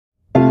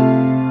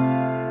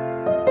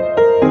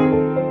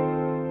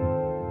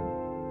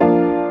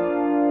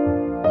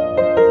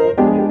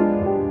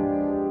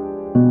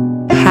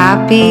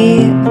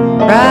Happy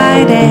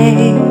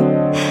Friday.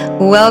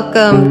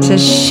 Welcome to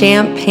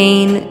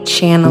Champagne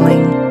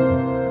Channeling.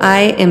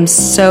 I am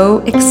so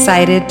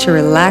excited to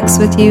relax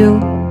with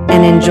you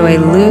and enjoy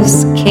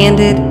loose,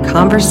 candid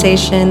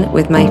conversation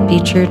with my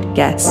featured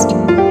guest.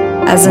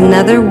 As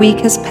another week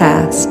has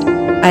passed,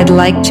 I'd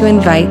like to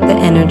invite the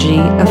energy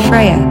of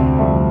Freya,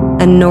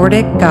 a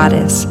Nordic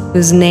goddess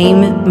whose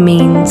name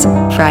means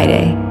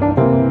Friday.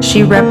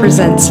 She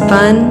represents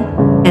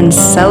fun and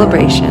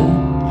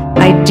celebration.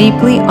 I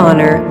deeply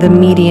honor the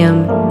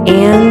medium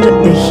and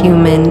the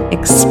human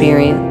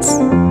experience.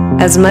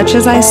 As much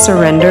as I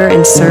surrender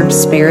and serve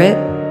spirit,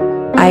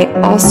 I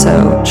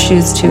also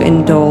choose to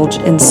indulge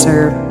and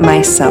serve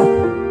myself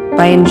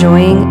by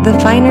enjoying the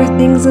finer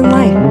things in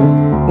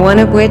life, one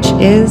of which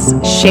is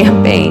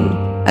champagne,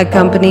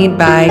 accompanied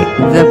by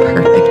the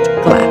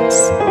perfect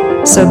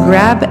glass. So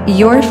grab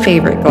your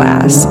favorite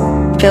glass,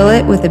 fill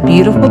it with a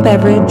beautiful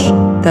beverage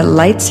that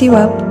lights you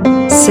up,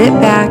 sit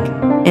back,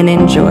 and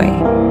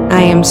enjoy.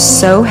 I am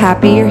so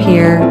happy you're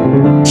here.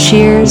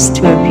 Cheers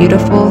to a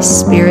beautiful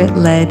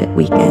spirit-led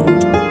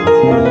weekend.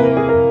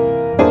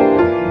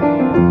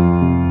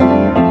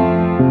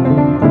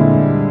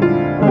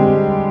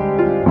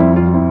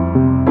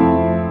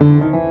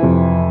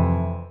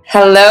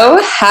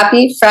 Hello,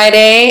 happy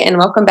Friday, and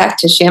welcome back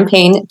to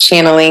Champagne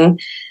Channeling.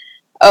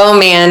 Oh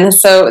man,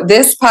 so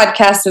this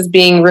podcast is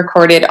being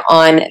recorded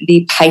on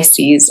the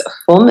Pisces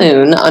full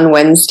moon on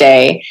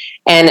Wednesday,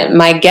 and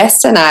my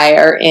guest and I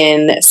are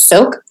in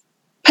silk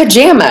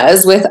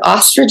pajamas with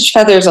ostrich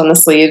feathers on the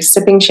sleeves,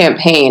 sipping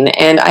champagne,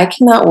 and I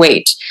cannot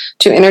wait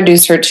to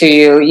introduce her to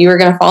you. You are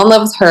going to fall in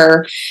love with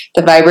her,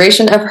 the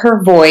vibration of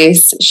her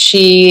voice.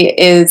 She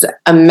is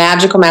a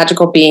magical,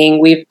 magical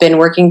being. We've been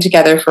working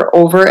together for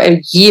over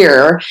a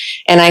year,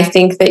 and I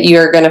think that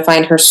you're going to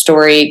find her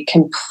story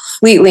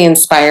completely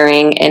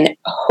inspiring, and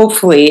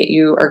hopefully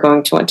you are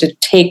going to want to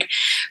take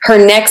her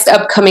next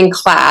upcoming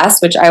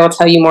class, which I will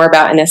tell you more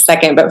about in a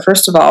second. But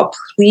first of all,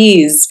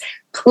 please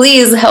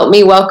help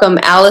me welcome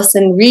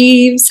Alison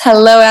Reeves.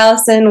 Hello,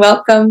 Alison.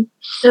 Welcome.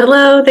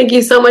 Hello. Thank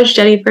you so much,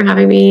 Jenny, for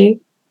having me.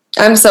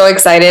 I'm so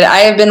excited. I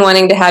have been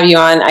wanting to have you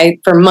on.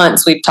 For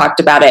months, we've talked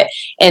about it.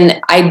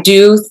 And I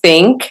do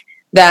think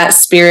that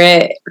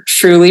spirit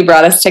truly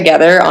brought us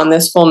together on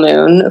this full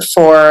moon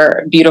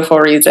for a beautiful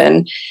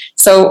reason.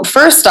 So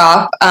first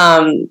off,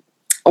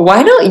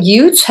 why don't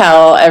you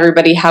tell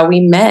everybody how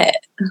we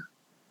met?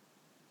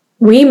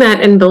 We met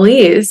in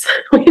Belize.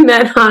 We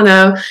met on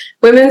a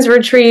women's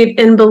retreat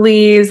in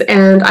Belize,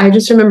 and I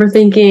just remember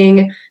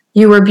thinking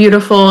you were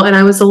beautiful, and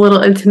I was a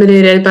little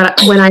intimidated.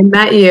 But when I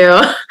met you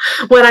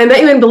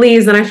in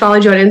Belize, and I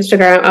followed you on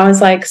Instagram, I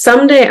was like,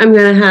 someday I'm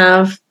gonna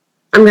have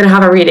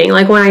a reading.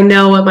 Like when I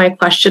know what my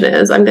question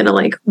is, I'm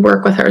gonna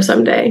work with her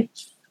someday.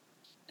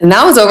 And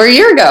that was over a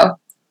year ago.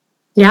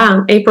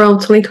 Yeah, April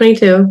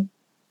 2022.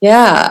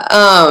 Yeah.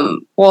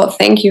 Well,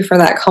 thank you for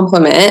that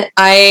compliment.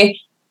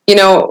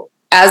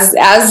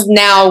 As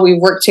now we've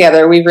worked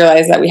together, we've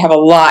realized that we have a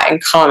lot in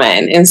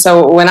common. And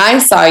so when I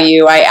saw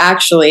you, I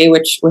actually,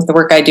 which with the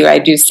work I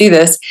do see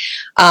this,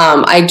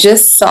 I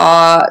just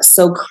saw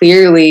so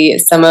clearly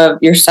some of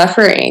your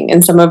suffering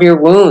and some of your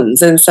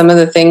wounds and some of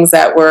the things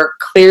that were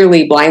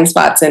clearly blind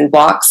spots and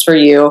blocks for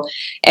you.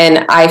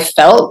 And I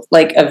felt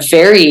like a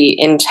very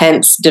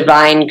intense,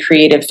 divine,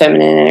 creative,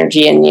 feminine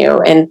energy in you.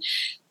 And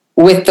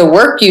with the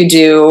work you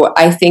do,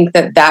 I think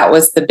that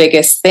was the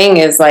biggest thing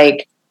is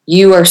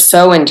you are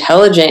so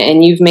intelligent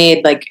and you've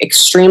made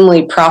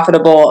extremely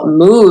profitable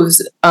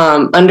moves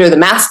under the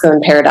masculine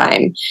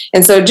paradigm.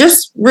 And so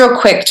just real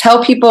quick,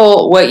 tell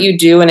people what you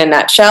do in a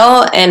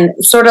nutshell and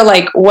sort of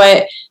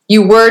what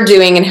you were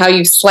doing and how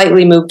you've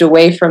slightly moved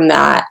away from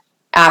that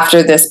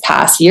after this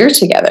past year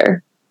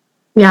together.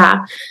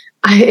 Yeah,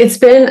 I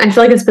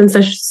feel like it's been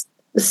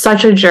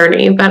such a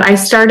journey, but I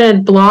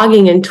started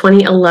blogging in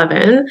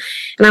 2011,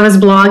 and I was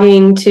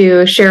blogging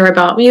to share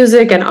about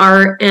music and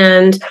art.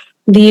 And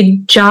the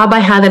job I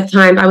had at the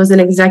time, I was an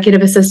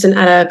executive assistant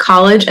at a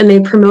college, and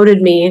they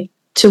promoted me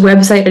to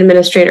website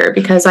administrator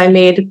because I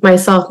made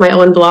myself my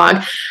own blog.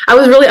 I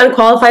was really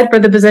unqualified for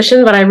the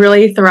position, but I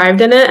really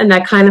thrived in it, and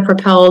that kind of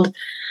propelled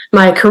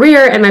my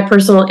career and my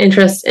personal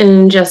interest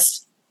in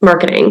just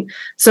marketing.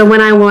 So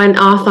when I went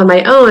off on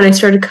my own, I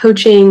started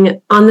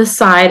coaching on the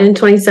side in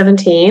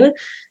 2017,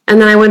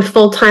 and then I went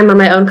full-time on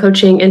my own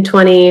coaching in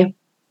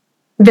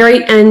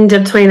very end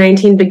of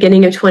 2019,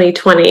 beginning of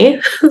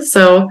 2020.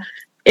 So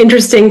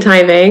interesting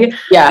timing.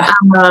 Yeah.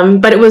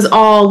 But it was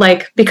all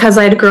because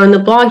I had grown the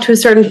blog to a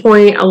certain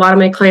point, a lot of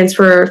my clients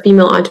were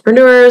female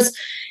entrepreneurs,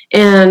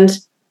 and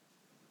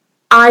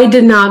I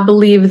did not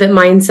believe that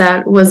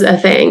mindset was a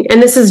thing.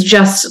 And this is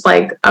just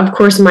of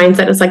course,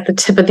 mindset is the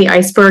tip of the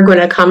iceberg when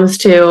it comes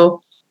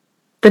to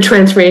the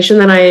transformation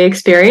that I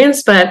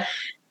experienced. But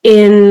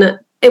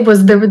it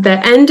was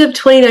the end of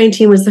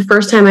 2019 was the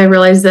first time I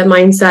realized that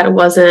mindset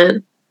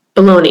wasn't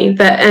baloney.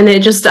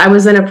 I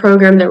was in a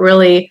program that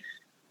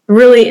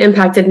really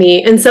impacted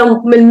me in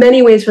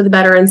many ways for the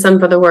better and some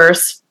for the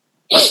worse.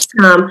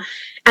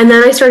 And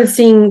then I started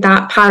seeing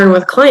that pattern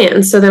with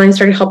clients. So then I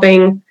started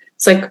helping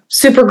It's like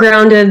super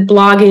grounded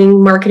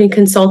blogging, marketing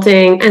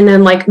consulting, and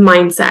then like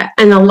mindset.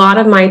 And a lot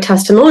of my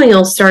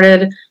testimonials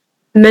started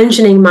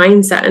mentioning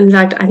mindset. In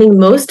fact, I think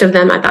most of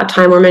them at that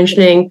time were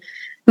mentioning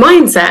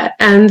mindset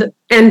and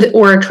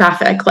or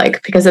traffic,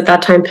 like, because at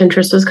that time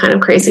Pinterest was kind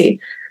of crazy.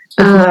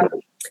 But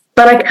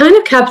I kind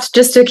of kept,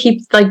 just to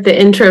keep like the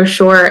intro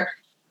short,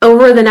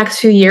 over the next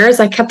few years,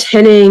 I kept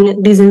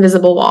hitting these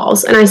invisible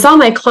walls. And I saw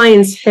my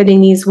clients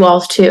hitting these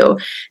walls too.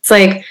 It's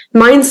like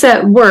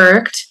mindset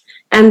worked.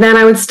 And then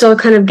I would still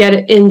kind of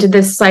get into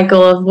this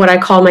cycle of what I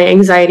call my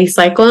anxiety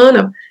cyclone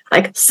of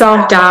like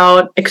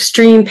self-doubt,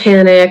 extreme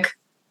panic,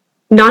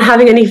 not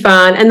having any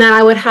fun. And then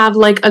I would have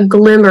like a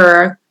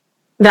glimmer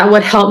that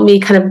would help me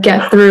kind of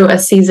get through a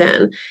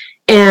season.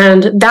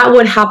 And that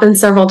would happen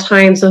several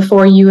times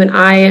before you and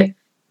I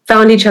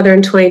found each other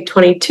in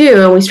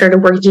 2022, and we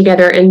started working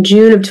together in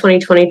June of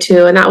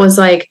 2022. And that was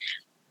like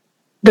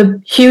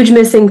the huge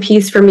missing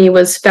piece for me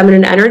was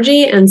feminine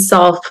energy and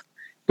self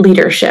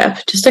leadership,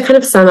 just to kind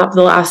of sum up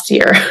the last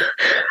year.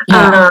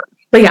 Yeah.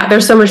 But yeah,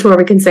 there's so much more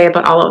we can say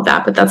about all of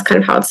that, but that's kind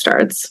of how it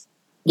starts.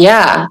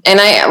 Yeah. And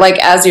I, like,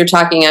 as you're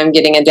talking, I'm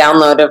getting a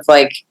download of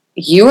like,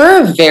 you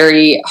are a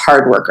very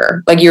hard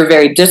worker. Like, you're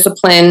very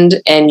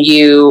disciplined and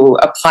you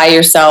apply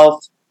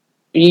yourself.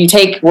 You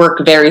take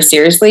work very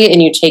seriously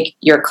and you take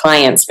your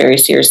clients very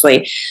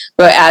seriously.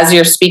 But as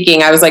you're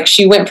speaking, I was like,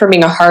 she went from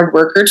being a hard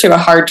worker to a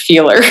hard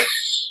feeler.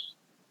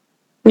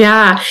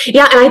 Yeah.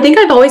 Yeah. And I think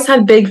I've always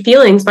had big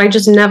feelings, but I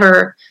just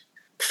never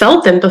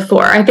felt them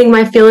before. I think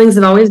my feelings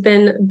have always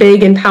been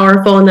big and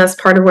powerful. And that's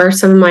part of where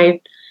some of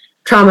my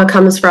trauma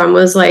comes from,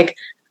 was like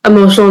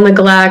emotional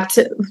neglect,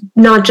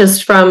 not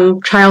just from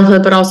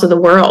childhood, but also the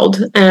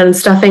world, and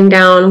stuffing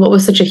down what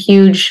was such a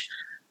huge,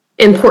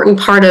 important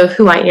part of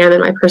who I am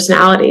and my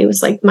personality. It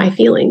was like my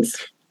feelings.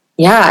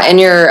 Yeah. And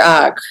your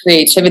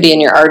creativity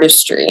and your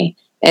artistry.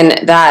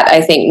 And that,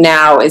 I think,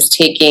 now is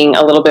taking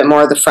a little bit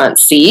more of the front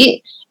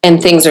seat, and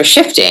things are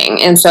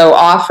shifting. And so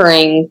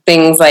offering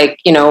things like,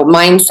 you know,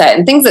 mindset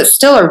and things that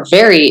still are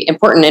very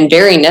important and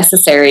very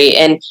necessary.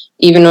 And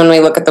even when we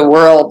look at the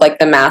world, like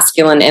the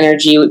masculine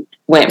energy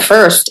went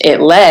first, it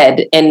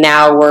led, and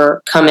now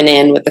we're coming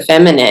in with the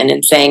feminine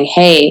and saying,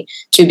 hey,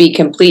 to be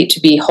complete,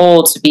 to be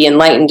whole, to be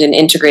enlightened and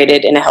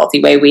integrated in a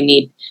healthy way, we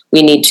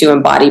need to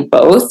embody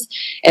both.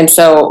 And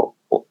so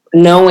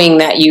knowing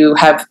that you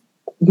have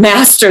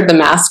mastered the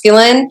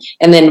masculine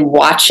and then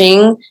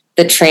watching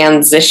the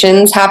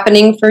transitions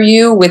happening for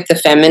you with the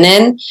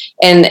feminine.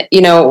 And, you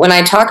know, when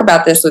I talk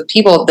about this with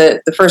people,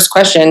 the first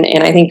question,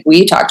 and I think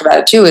we talked about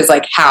it too, is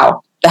like,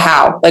 how? The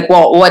how. Like,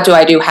 well, what do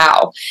I do?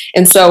 How?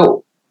 And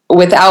so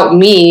without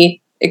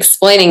me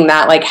explaining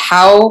that, like,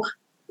 how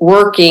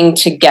working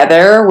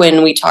together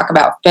when we talk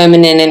about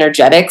feminine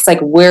energetics, like,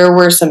 where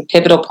were some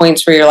pivotal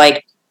points where you're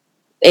like,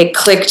 it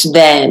clicked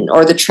then,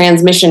 or the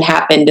transmission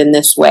happened in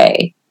this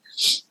way?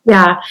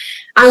 Yeah,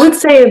 I would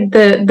say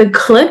the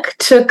click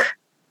took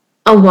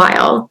a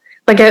while.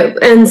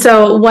 And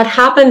so what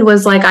happened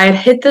was, like, I had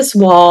hit this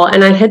wall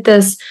and I'd hit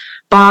this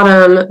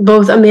bottom,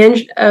 both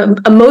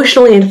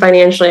emotionally and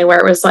financially, where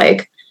it was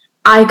like,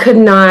 I could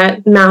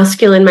not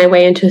masculine my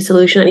way into a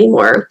solution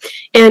anymore.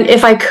 And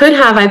if I could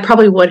have, I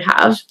probably would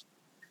have.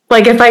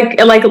 Like, if I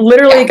like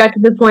literally got to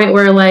the point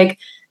where, like,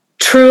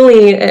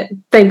 truly,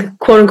 think,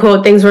 quote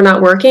unquote, things were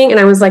not working. And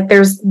I was like,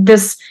 there's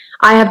this,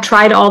 I have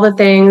tried all the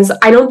things.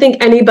 I don't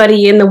think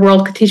anybody in the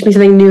world could teach me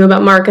something new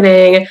about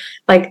marketing.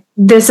 Like,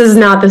 this is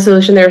not the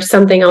solution. There's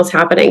something else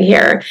happening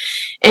here.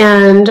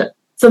 And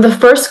so the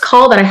first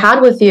call that I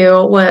had with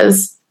you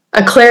was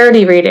a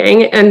clarity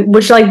reading, and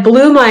which, like,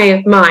 blew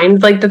my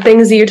mind. Like, the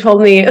things that you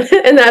told me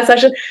in that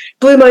session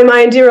blew my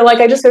mind. You were like,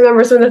 I just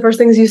remember some of the first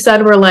things you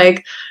said were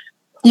like,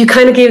 you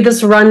kind of gave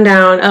this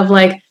rundown of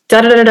like,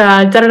 da da da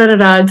da da da da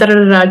da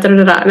da da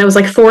da da, and it was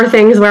like 4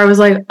 things where I was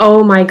like,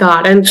 oh my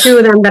God. And 2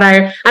 of them that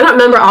I don't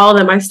remember all of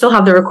them. I still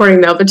have the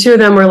recording though, but 2 of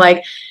them were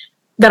like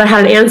that I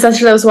had an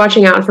ancestor that was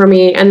watching out for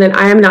me, and then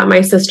I am not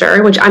my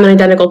sister, which I'm an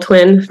identical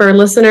twin for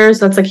listeners.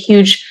 That's like a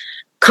huge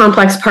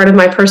complex part of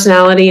my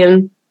personality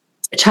and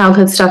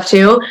childhood stuff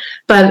too.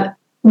 But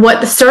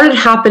what started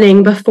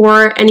happening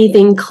before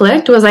anything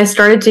clicked was I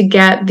started to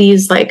get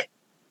these like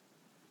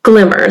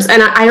glimmers.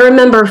 And I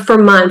remember for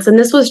months, and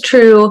this was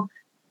true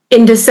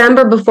in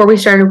December before we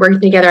started working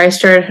together, I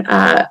started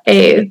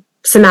a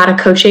somatic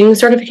coaching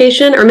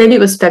certification, or maybe it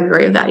was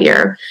February of that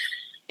year.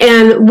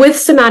 And with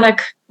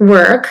somatic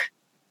work,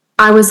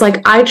 I was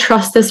like, I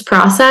trust this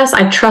process.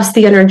 I trust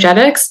the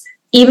energetics,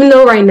 even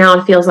though right now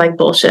it feels like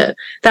bullshit.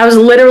 That was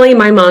literally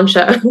my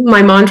mantra.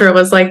 My mantra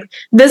was like,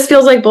 this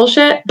feels like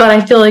bullshit, but I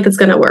feel like it's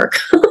going to work.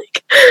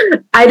 Like,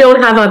 I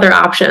don't have other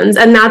options.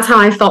 And that's how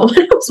I felt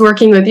when I was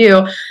working with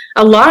you.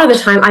 A lot of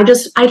the time,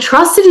 I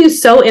trusted you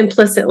so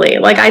implicitly.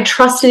 Like, I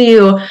trusted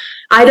you.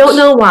 I don't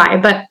know why,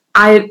 but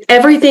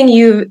everything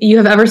you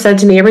have ever said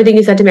to me, everything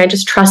you said to me, I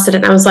just trusted it.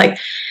 And I was like,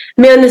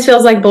 man, this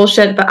feels like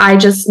bullshit, but I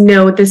just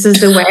know this is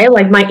the way.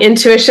 Like my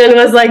intuition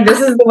was like, this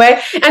is the way.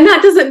 And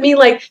that doesn't mean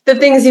like the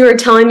things you were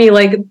telling me,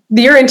 like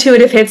your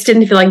intuitive hits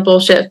didn't feel like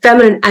bullshit.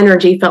 Feminine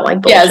energy felt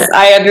like bullshit. Yes,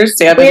 I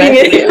understand. And I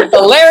think it's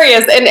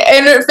hilarious.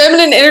 And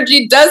feminine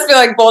energy does feel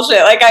like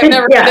bullshit. Like I've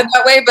never heard it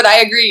that way, but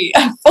I agree.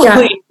 I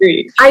fully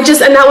agree. And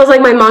that was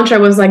like my mantra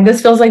was like,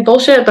 this feels like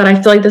bullshit, but I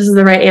feel like this is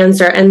the right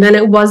answer. And then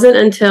it wasn't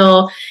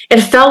until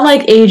it felt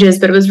like ages,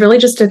 but it was really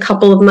just a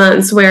couple of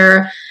months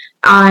where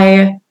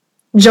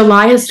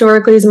July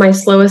historically is my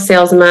slowest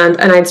sales month,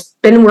 and I've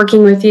been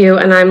working with you,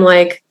 and I'm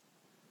like,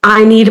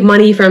 I need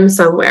money from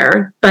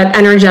somewhere, but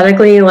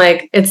energetically,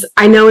 like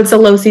I know it's a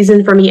low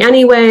season for me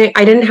anyway.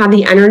 I didn't have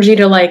the energy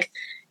to like,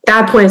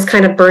 that point is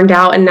kind of burned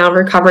out and now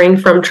recovering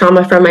from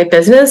trauma from my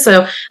business.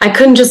 So I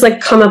couldn't just like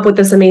come up with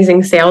this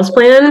amazing sales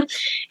plan.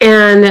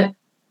 And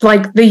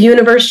like the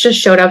universe just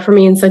showed up for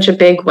me in such a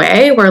big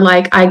way where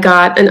like I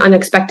got an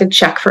unexpected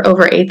check for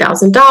over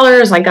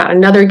 $8,000. I got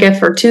another gift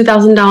for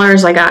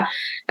 $2,000.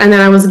 And then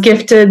I was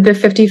gifted the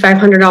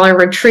 $5,500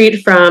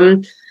 retreat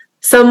from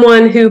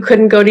someone who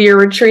couldn't go to your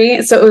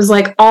retreat. So it was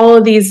like all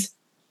of these,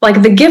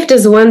 like the gift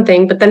is one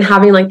thing, but then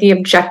having like the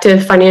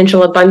objective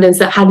financial abundance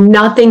that had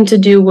nothing to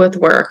do with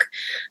work.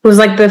 It was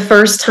like the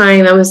first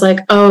time I was like,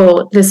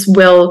 oh, this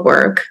will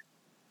work.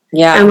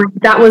 Yeah. And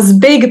that was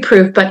big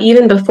proof. But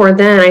even before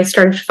then, I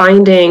started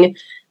finding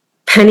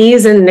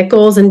pennies and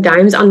nickels and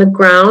dimes on the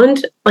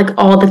ground like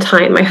all the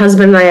time. My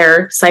husband and I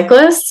are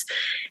cyclists.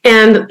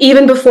 And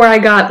even before I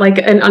got like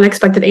an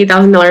unexpected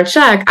 $8,000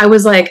 check, I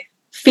was like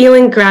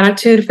feeling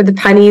gratitude for the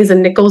pennies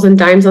and nickels and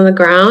dimes on the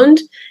ground.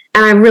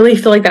 And I really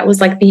feel like that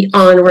was like the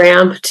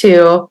on-ramp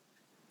to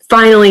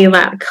finally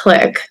that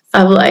click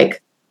of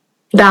like,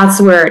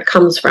 that's where it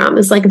comes from.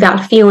 It's like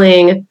that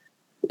feeling,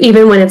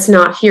 even when it's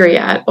not here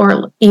yet,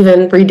 or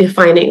even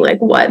redefining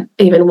like what I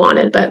even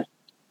wanted. But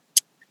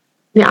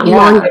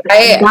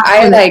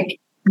I like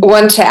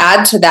want to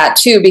add to that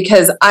too,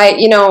 because I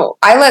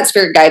let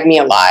spirit guide me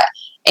a lot.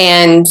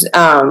 And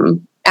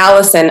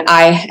Alison,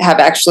 I have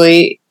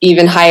actually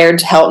even hired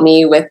to help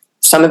me with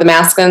some of the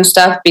masculine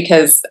stuff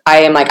because I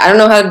am like, I don't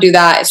know how to do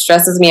that. It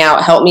stresses me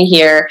out. Help me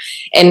here.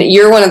 And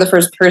you're one of the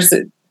first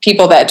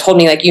people that told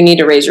me like, you need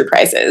to raise your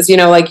prices.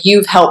 Like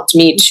you've helped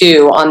me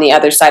too on the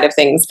other side of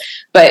things.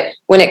 But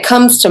when it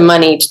comes to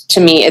money, to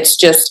me, it's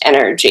just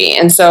energy.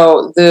 And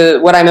so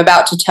what I'm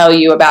about to tell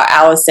you about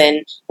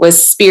Alison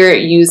was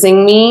spirit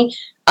using me.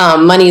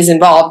 Money is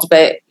involved,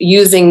 but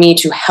using me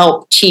to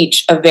help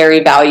teach a very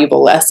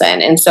valuable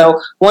lesson. And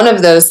so one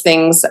of those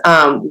things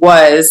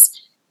was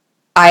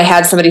I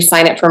had somebody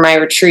sign up for my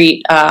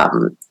retreat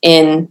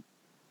in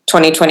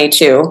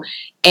 2022.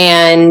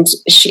 And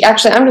she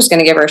actually, I'm just going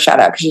to give her a shout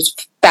out because she's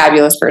a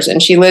fabulous person.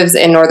 She lives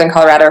in Northern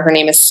Colorado. Her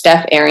name is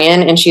Steph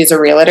Arian, and she's a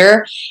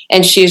realtor.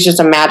 And she's just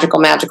a magical,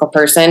 magical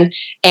person.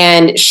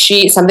 And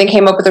something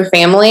came up with her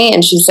family,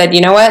 and she said,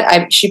 you know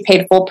what? She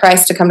paid full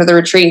price to come to the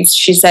retreat.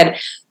 She said,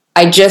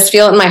 I just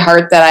feel in my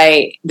heart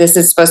that this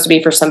is supposed to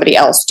be for somebody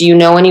else. Do you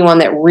know anyone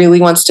that really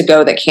wants to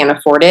go that can't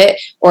afford it?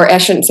 Or I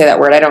shouldn't say that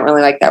word. I don't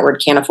really like that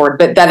word, can't afford,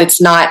 but that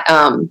it's not,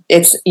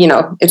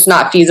 it's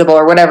not feasible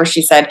or whatever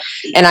she said.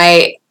 And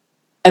I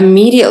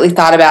immediately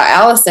thought about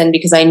Alison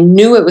because I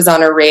knew it was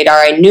on her radar.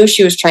 I knew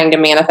she was trying to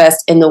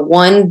manifest. And the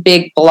one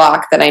big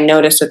block that I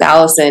noticed with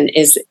Alison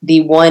is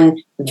the one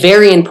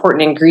very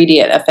important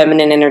ingredient of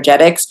feminine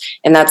energetics,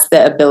 and that's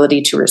the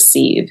ability to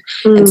receive.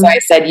 Mm. And so I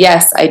said,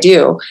 yes, I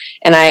do.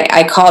 And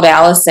I called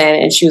Alison,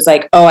 and she was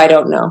like, oh, I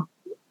don't know.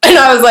 And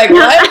I was like,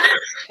 what?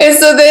 And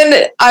so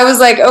then I was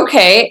like,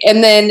 okay.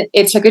 And then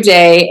it took a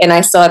day and I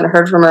still hadn't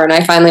heard from her. And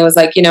I finally was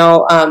like,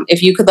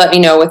 if you could let me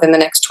know within the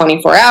next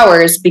 24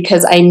 hours,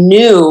 because I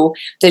knew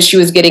that she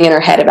was getting in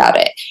her head about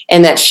it.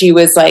 And that she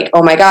was like,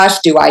 oh my gosh,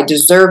 do I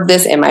deserve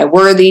this? Am I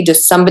worthy?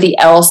 Does somebody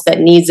else that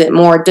needs it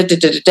more? Da, da,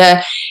 da, da,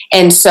 da.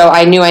 And so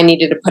I knew I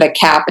needed to put a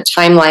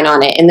timeline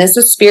on it. And this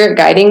is spirit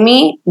guiding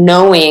me,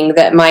 knowing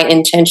that my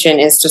intention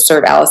is to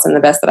serve Alison the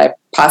best that I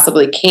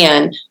possibly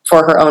can for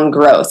her own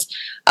growth.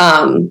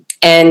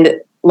 And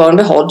lo and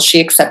behold, she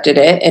accepted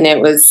it, and it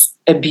was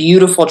a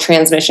beautiful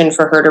transmission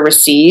for her to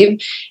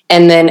receive.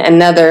 And then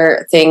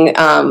another thing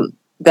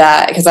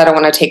that, because I don't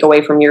want to take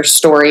away from your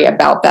story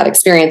about that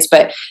experience,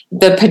 but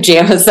the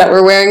pajamas that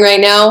we're wearing right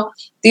now,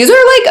 these are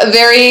like a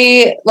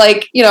very,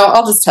 like,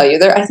 I'll just tell you,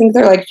 I think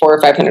they're like $400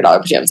 or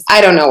 $500 pajamas.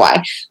 I don't know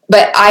why,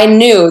 but I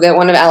knew that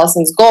one of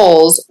Alison's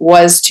goals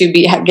was to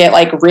get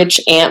like rich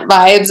aunt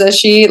vibes, as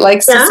she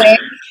likes to say.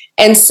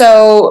 And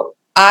so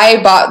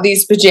I bought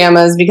these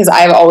pajamas because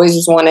I've always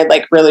just wanted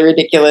like really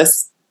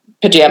ridiculous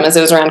pajamas.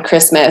 It was around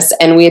Christmas,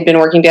 and we had been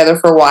working together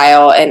for a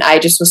while, and I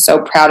just was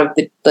so proud of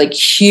the like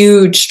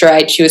huge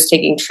stride she was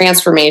taking,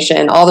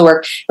 transformation, all the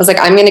work. I was like,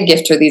 I'm going to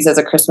gift her these as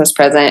a Christmas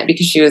present,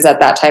 because she was at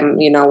that time,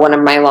 one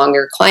of my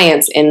longer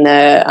clients in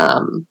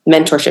the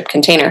mentorship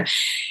container.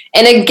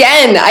 And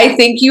again, I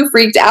think you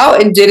freaked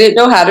out and didn't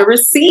know how to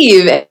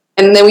receive it.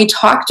 And then we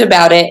talked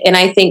about it, and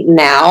I think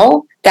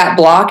now that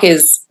block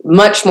is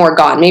much more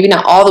gone, maybe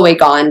not all the way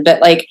gone,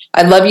 but like,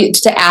 I'd love you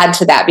to add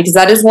to that, because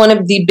that is one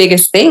of the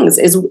biggest things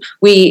is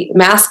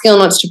masculine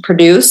wants to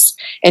produce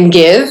and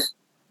give,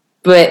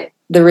 but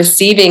the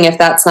receiving, if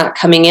that's not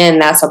coming in,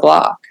 that's a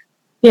block.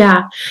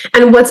 Yeah.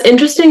 And what's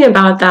interesting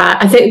about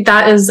that, I think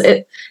that is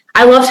it.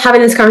 I loved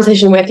having this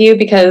conversation with you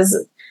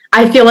because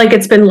I feel like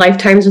it's been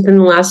lifetimes within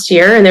the last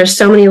year. And there's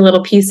so many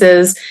little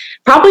pieces,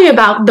 probably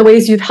about the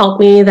ways you've helped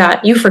me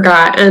that you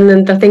forgot. And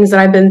then the things that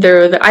I've been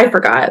through that I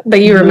forgot that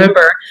you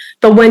remember.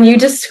 But when you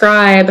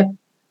describe,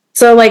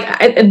 so like,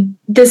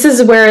 this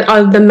is where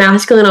the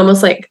masculine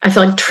almost like, I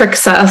feel like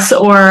tricks us,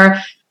 or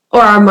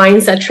our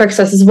mindset tricks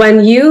us, is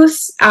when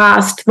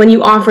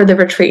you offered the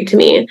retreat to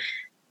me.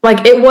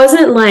 Like, it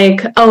wasn't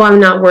like, oh, I'm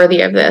not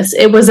worthy of this.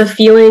 It was a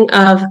feeling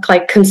of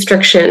like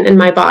constriction in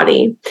my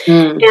body.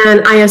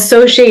 And I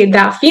associate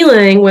that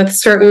feeling with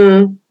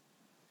certain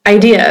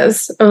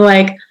ideas of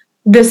like,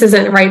 this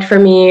isn't right for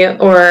me,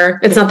 or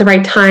it's not the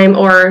right time,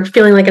 or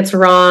feeling like it's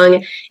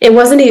wrong. It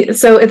wasn't,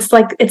 so it's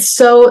like, it's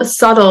so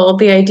subtle,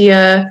 the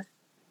idea,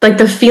 like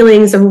the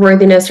feelings of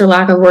worthiness or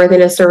lack of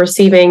worthiness or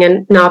receiving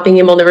and not being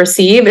able to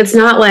receive. It's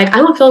not like, I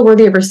don't feel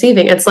worthy of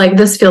receiving. It's like,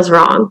 this feels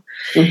wrong.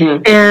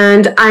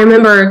 And I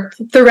remember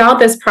throughout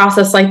this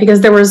process, like,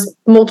 because there was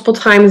multiple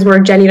times where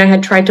Jenny and I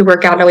had tried to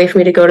work out a way for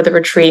me to go to the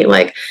retreat,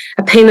 like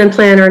a payment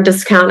plan or a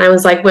discount. And I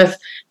was like, with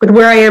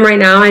where I am right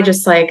now, I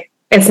just like,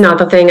 it's not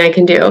the thing I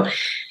can do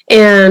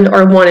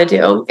or want to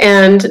do.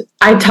 And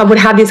I would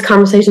have these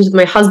conversations with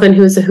my husband,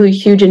 who's a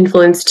huge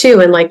influence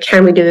too. And like,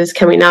 can we do this?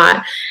 Can we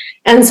not?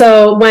 And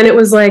so when it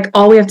was like,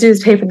 all we have to do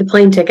is pay for the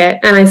plane ticket,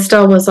 and I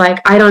still was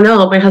like, I don't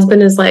know. My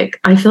husband is like,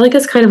 I feel like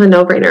it's kind of a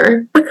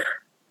no-brainer.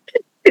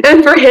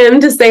 And for him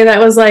to say that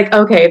was like,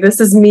 okay, this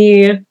is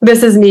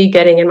me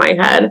getting in my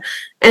head.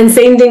 And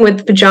same thing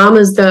with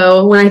pajamas,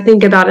 though. When I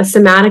think about it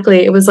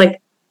somatically, it was like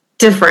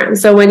different.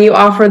 So when you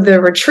offered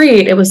the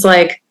retreat, it was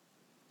like,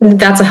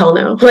 that's a hell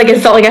no. Like,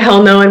 it felt like a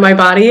hell no in my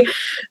body.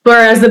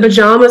 Whereas the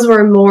pajamas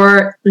were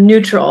more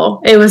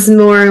neutral. It was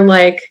more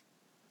like,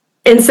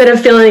 instead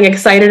of feeling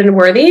excited and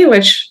worthy,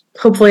 which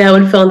hopefully I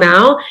would feel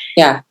now.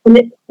 Yeah.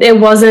 It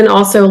wasn't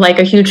also like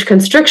a huge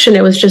constriction.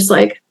 It was just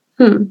like,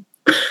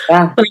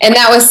 Yeah. And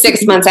that was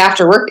 6 months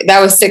after work.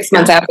 That was 6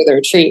 months after the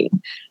retreat.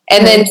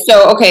 And then,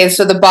 so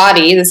the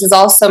body, this is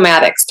all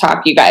somatics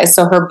talk, you guys.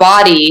 So her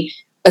body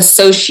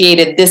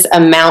associated this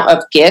amount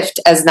of gift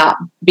as not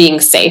being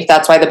safe.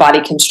 That's why the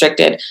body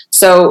constricted.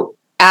 So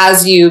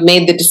as you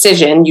made the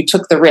decision, you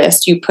took the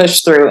risk, you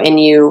pushed through, and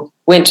you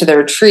went to the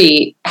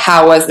retreat.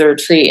 How was the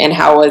retreat, and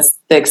how was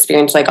the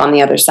experience like on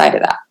the other side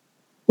of that?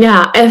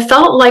 Yeah, it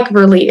felt like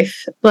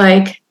relief.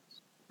 Like,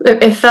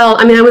 it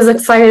felt, I mean, I was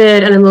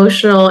excited and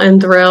emotional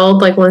and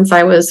thrilled, like, once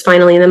I was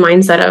finally in the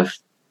mindset of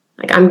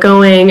like, I'm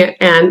going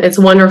and it's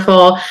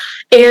wonderful.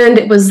 And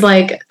it was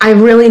like, I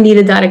really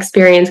needed that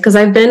experience, because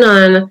I've been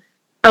on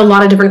a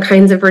lot of different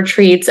kinds of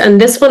retreats, and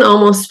this one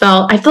almost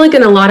felt, I feel like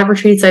in a lot of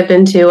retreats I've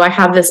been to, I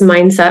have this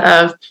mindset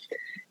of,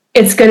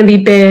 it's going to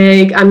be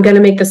big, I'm going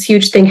to make this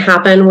huge thing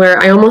happen, where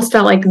I almost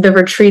felt like the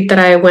retreat that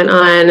I went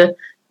on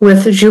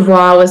with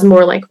Jouvois was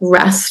more like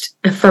rest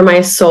for my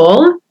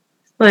soul.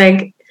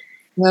 Like,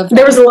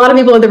 there was a lot of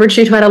people at the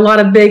retreat who had a lot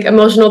of big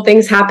emotional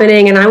things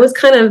happening, and I was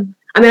kind of,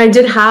 I mean, I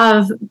did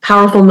have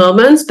powerful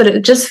moments, but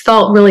it just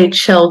felt really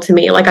chill to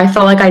me. Like, I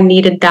felt like I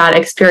needed that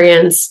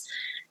experience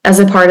as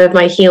a part of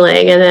my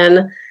healing. And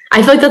then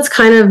I feel like that's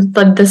kind of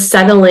the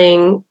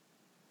settling.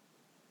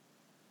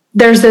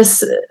 There's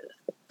this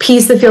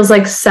piece that feels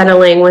like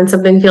settling when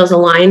something feels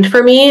aligned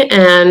for me.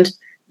 And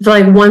I feel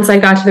like once I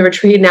got to the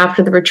retreat and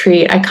after the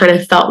retreat, I kind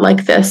of felt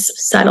like this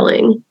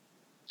settling.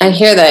 I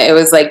hear that it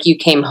was like you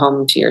came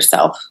home to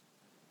yourself.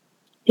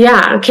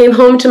 Yeah, I came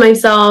home to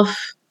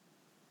myself.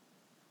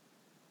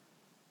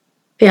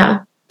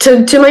 Yeah,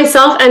 to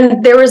myself.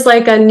 And there was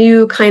like a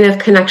new kind of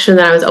connection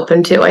that I was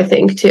open to, I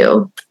think,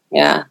 too.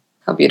 Yeah,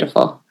 how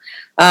beautiful.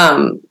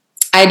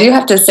 I do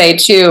have to say,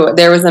 too,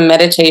 there was a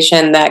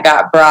meditation that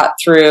got brought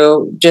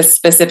through just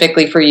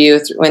specifically for you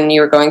when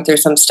you were going through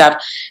some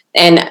stuff.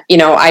 And, you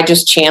know, I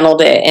just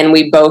channeled it, and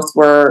we both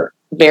were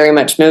very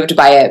much moved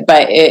by it,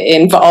 but it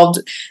involved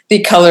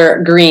the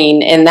color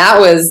green. And that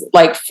was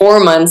like 4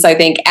 months, I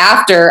think,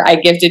 after I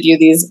gifted you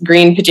these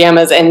green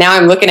pajamas. And now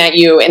I'm looking at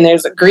you, and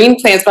there's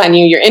green plants behind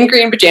you. You're in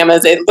green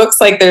pajamas. It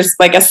looks like there's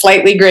like a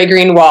slightly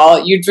gray-green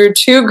wall. You drew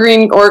 2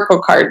 green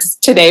oracle cards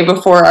today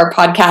before our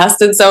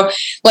podcast. And so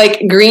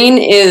like green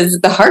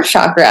is the heart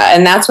chakra.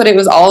 And that's what it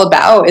was all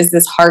about, is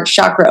this heart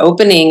chakra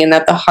opening, and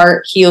that the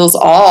heart heals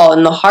all.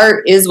 And the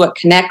heart is what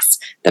connects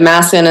the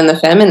masculine and the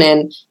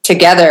feminine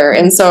together.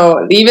 And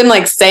so even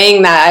like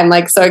saying that, I'm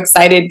like so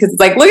excited, because it's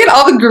like, look at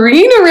all the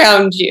green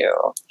around you.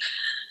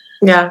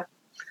 Yeah.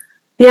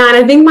 Yeah. And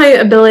I think my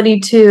ability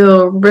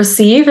to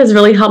receive has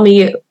really helped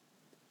me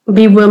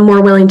be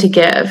more willing to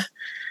give.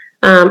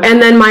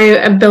 And then my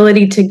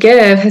ability to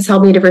give has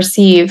helped me to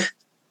receive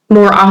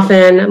more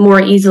often,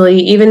 more easily,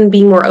 even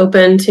being more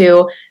open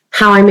to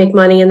how I make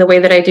money and the way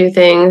that I do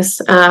things.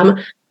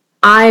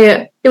 It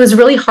was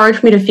really hard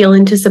for me to feel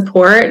into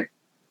support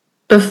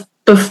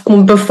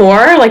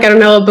before, like, I don't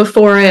know what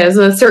before is,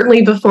 but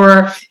certainly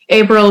before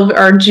April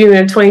or June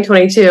of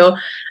 2022,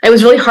 it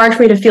was really hard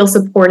for me to feel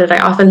supported. I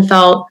often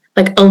felt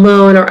like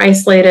alone or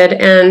isolated.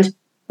 And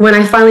when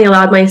I finally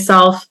allowed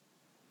myself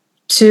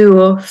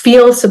to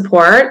feel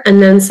support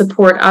and then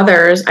support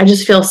others, I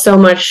just feel so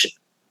much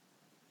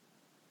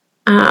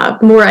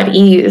more at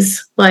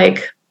ease,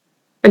 like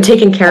I'm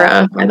taken care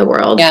of by the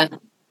world. Yeah.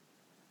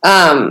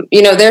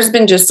 There's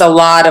been just a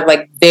lot of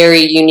like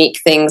very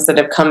unique things that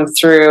have come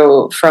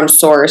through from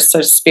source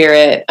or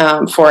spirit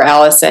for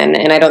Alison.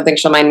 And I don't think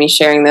she'll mind me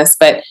sharing this,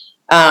 but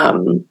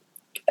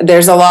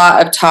there's a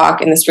lot of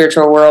talk in the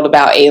spiritual world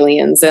about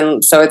aliens.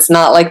 And so it's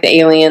not like the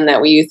alien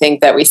that you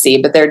think that we see,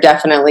 but there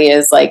definitely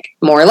is like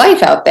more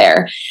life out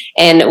there.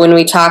 And when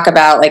we talk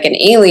about like an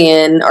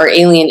alien or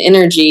alien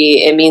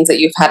energy, it means that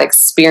you've had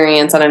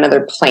experience on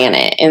another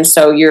planet. And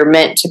so you're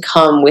meant to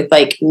come with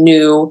like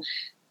new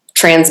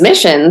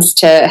transmissions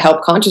to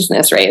help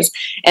consciousness raise.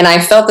 And I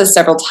felt this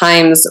several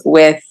times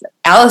with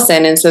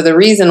Alison. And so the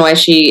reason why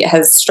she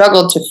has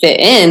struggled to fit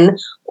in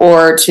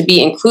or to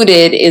be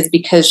included is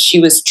because she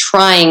was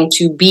trying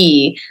to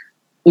be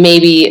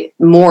maybe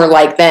more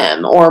like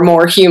them or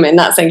more human.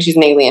 Not saying she's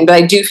an alien, but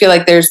I do feel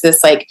like there's this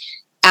like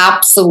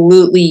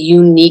absolutely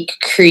unique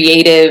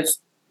creative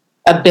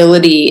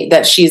ability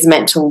that she's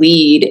meant to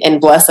lead and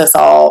bless us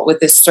all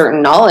with this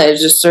certain knowledge,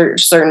 a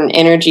certain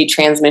energy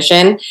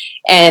transmission.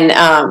 And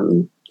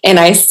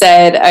I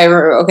said,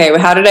 okay,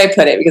 how did I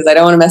put it? Because I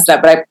don't want to mess it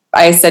up. But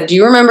I said, do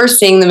you remember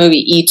seeing the movie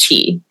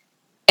E.T.?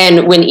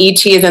 And when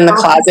E.T. is in the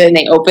closet and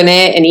they open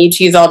it and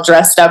E.T.'s all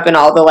dressed up in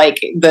all the like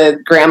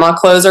the grandma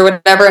clothes or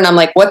whatever. And I'm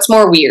like, what's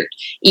more weird?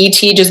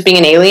 E.T. just being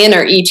an alien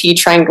or E.T.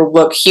 trying to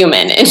look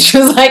human? And she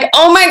was like,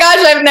 oh my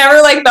gosh, I've never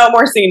like felt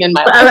more seen in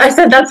my life. I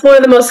said, that's one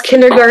of the most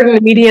kindergarten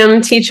medium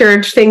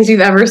teacher things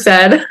you've ever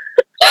said.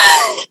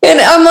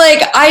 And I'm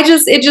like,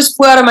 it just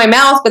flew out of my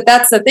mouth. But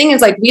that's the thing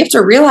is like, we have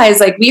to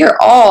realize like we are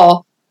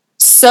all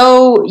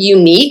so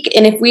unique.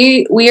 And if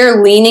we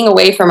are leaning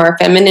away from our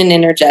feminine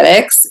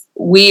energetics,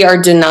 we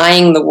are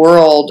denying the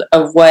world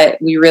of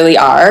what we really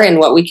are and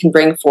what we can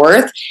bring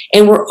forth.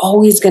 And we're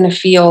always going to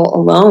feel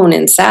alone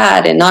and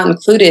sad and not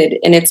included.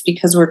 And it's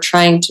because we're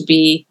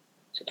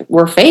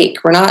fake.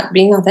 We're not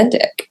being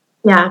authentic.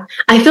 Yeah.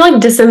 I feel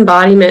like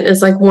disembodiment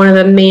is like one of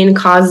the main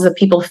causes of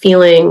people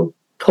feeling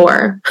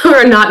poor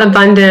or not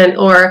abundant,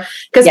 or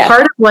because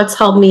part of what's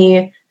helped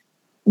me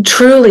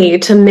truly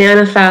to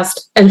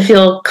manifest and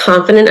feel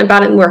confident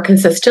about it more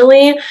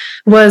consistently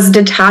was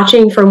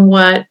detaching from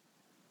what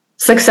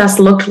success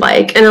looked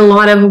like. And a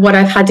lot of what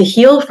I've had to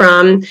heal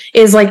from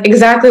is like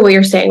exactly what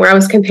you're saying, where I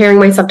was comparing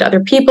myself to other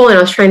people and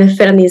I was trying to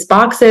fit in these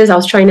boxes. I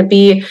was trying to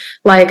be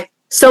like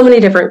so many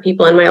different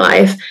people in my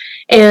life,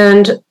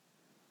 and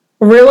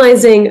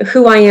realizing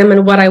who I am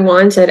and what I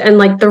wanted. And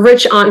like the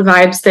rich aunt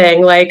vibes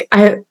thing, like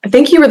I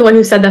think you were the one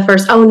who said that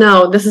first. Oh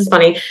no, this is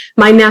funny.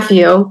 My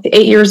nephew,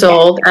 8 years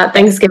old, at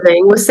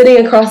Thanksgiving was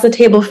sitting across the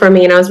table from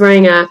me, and I was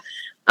wearing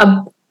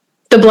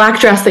the black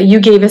dress that you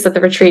gave us at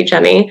the retreat,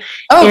 Jenny.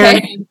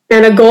 Okay.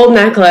 And a gold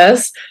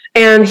necklace.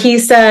 And he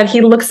said,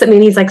 he looks at me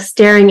and he's like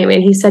staring at me.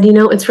 And he said,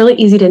 it's really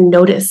easy to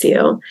notice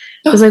you.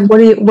 I was like, what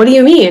do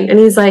you mean? And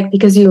he's like,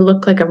 because you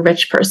look like a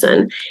rich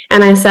person.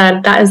 And I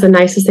said, that is the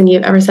nicest thing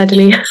you've ever said to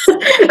me.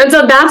 And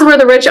so that's where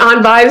the rich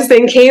aunt vibes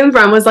thing came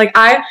from, was like,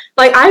 I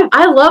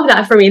love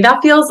that for me.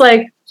 That feels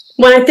like,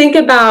 when I think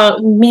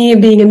about me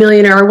being a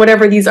millionaire or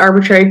whatever these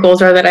arbitrary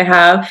goals are that I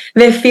have,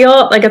 they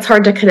feel like it's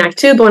hard to connect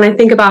to.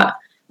 But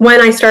when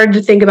I started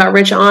to think about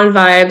rich aunt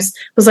vibes,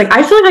 was like,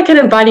 I feel like I can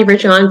embody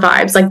rich aunt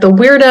vibes, like the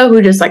weirdo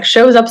who just like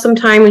shows up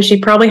sometime and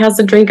she probably has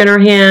a drink in her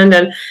hand.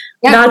 And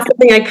that's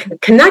something I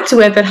connect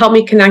with, that helped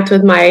me connect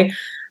with my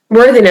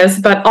worthiness.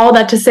 But all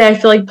that to say, I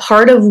feel like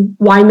part of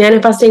why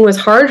manifesting was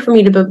hard for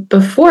me to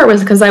before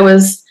was because I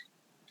was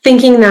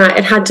thinking that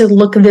it had to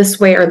look this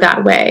way or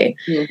that way.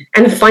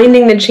 And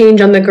finding the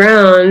change on the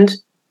ground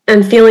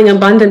and feeling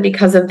abundant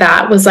because of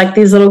that was like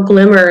these little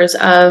glimmers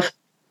of,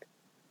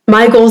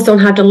 my goals don't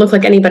have to look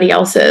like anybody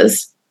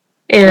else's.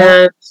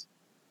 And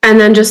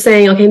then just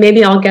saying, okay,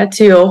 maybe I'll get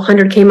to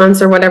 100K months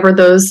or whatever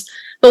those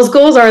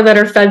goals are that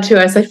are fed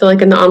to us, I feel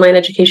like, in the online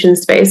education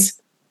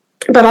space.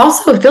 But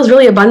also it feels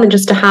really abundant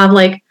just to have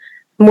like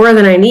more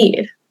than I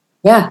need.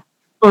 Yeah.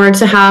 Or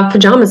to have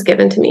pajamas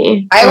given to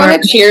me. I want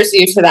to cheers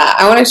you to that.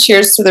 I want to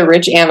cheers to the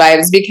rich aunt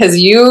vibes, because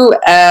you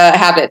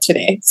have it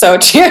today. So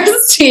cheers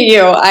to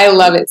you. I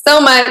love it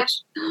so much.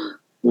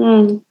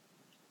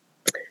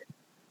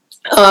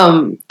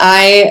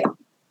 I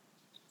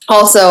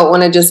also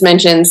want to just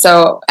mention,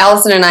 so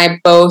Alison and I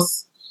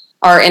both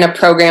are in a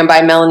program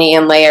by Melanie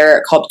Ann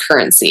Layer called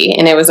Currency,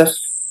 and it was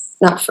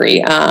not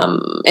free,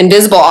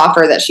 invisible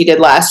offer that she did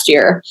last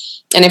year.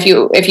 And if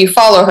you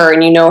follow her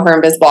and you know her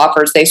invisible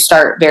offers, they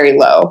start very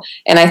low.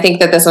 And I think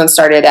that this one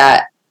started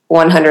at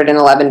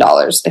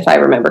 $111, if I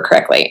remember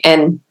correctly.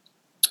 And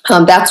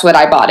that's what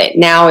I bought it.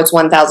 Now it's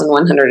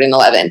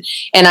 $1,111.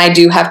 And I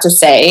do have to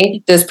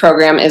say, this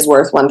program is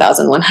worth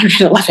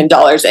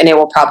 $1,111, and it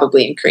will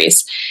probably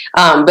increase.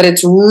 But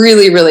it's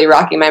really, really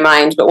rocking my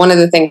mind. But one of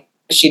the things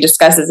she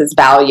discusses is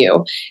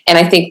value. And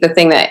I think the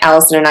thing that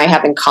Alison and I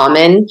have in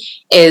common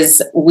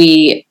is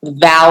we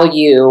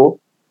value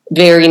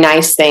very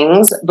nice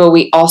things, but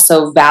we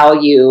also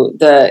value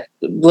the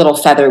little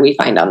feather we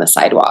find on the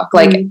sidewalk.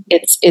 Like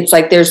it's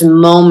like there's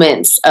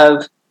moments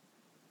of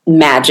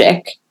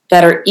magic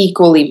that are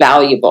equally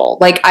valuable.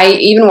 Like I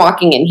even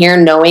walking in here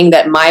knowing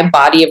that my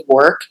body of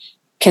work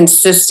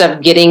consists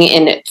of getting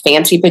in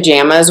fancy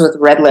pajamas with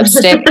red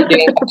lipstick and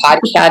doing a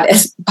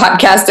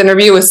podcast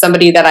interview with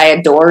somebody that I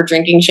adore,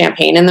 drinking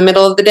champagne in the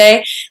middle of the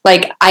day.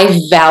 Like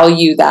I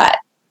value that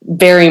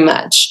very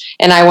much.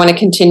 And I want to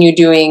continue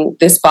doing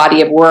this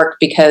body of work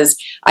because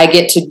I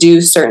get to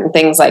do certain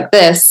things like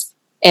this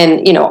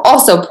and, you know,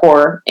 also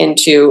pour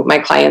into my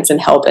clients and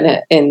help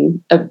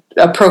in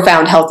a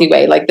profound, healthy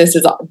way. Like this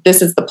is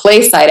the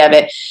play side of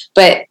it.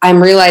 But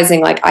I'm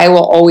realizing like I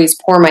will always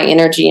pour my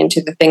energy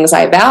into the things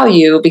I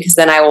value because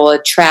then I will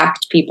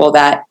attract people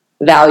that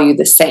value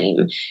the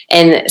same.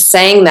 And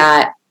saying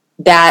that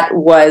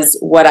was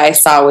what I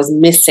saw was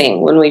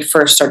missing when we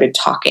first started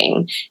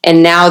talking.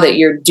 And now that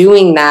you're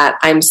doing that,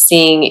 I'm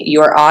seeing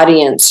your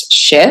audience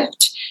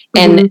shift.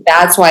 And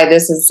that's why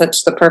this is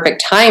such the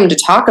perfect time to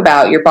talk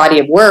about your body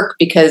of work,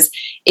 because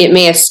it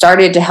may have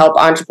started to help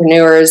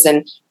entrepreneurs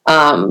and,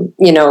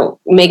 you know,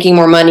 making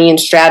more money and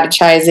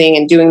strategizing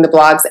and doing the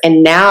blogs.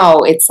 And now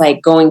it's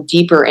like going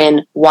deeper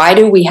in why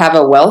do we have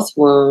a wealth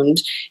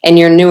wound? And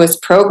your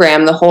newest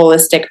program, the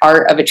Holistic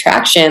Art of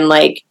Attraction,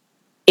 like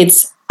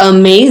it's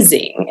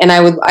amazing. And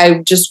I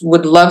just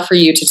would love for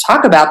you to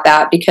talk about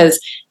that because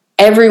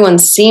everyone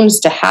seems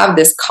to have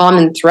this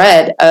common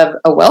thread of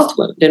a wealth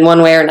wound in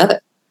one way or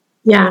another.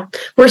 Yeah.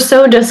 We're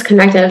so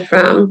disconnected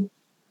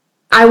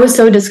I was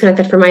so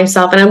disconnected from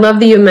myself. And I love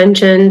that you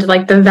mentioned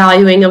like the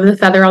valuing of the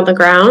feather on the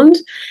ground.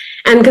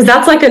 And because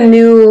that's like a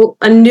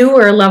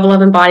newer level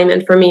of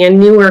embodiment for me, a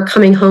newer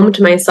coming home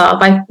to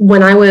myself.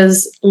 When I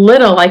was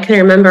little, I can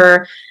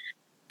remember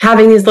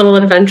having these little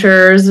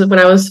adventures when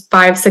I was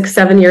 5, 6,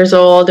 7 years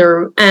old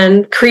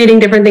and creating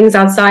different things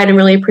outside and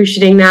really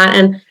appreciating that.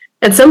 And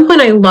at some point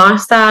I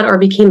lost that or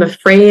became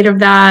afraid of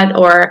that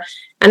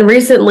and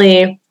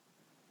recently,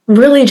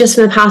 really just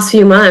in the past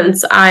few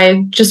months,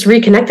 I just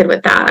reconnected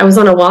with that. I was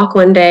on a walk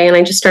one day and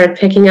I just started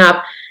picking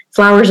up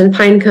flowers and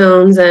pine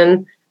cones.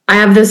 And I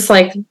have this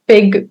like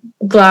big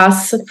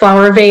glass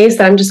flower vase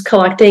that I'm just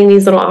collecting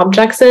these little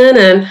objects in.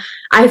 And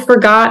I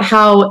forgot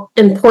how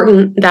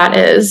important that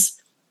is.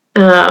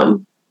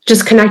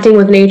 Just connecting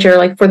with nature,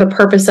 like for the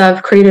purpose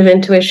of creative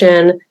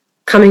intuition,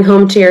 coming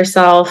home to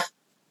yourself,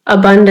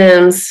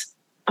 abundance,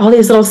 all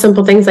these little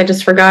simple things I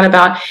just forgot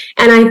about.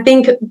 And I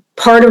think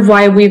part of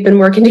why we've been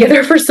working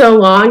together for so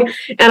long,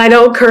 and I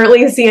don't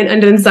currently see an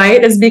end in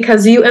sight, is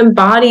because you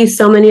embody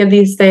so many of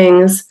these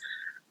things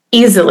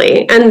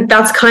easily. And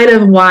that's kind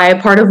of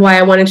part of why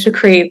I wanted to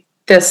create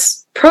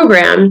this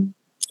program,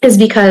 is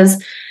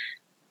because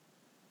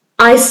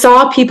I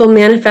saw people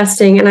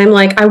manifesting and I'm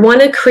like, I want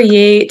to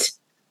create.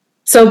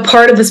 So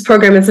part of this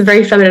program, it's a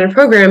very feminine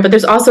program, but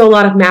there's also a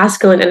lot of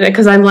masculine in it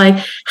because I'm like,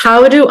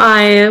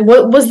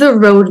 what was the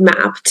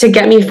roadmap to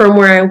get me from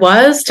where I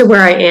was to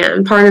where I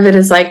am? Part of it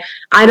is like,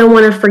 I don't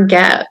want to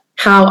forget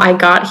how I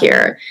got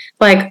here.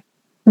 Like,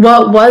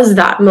 what was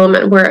that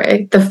moment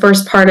where the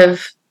first part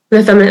of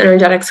the feminine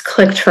energetics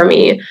clicked for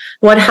me?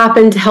 What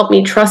happened to help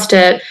me trust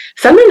it?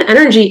 Feminine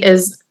energy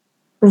is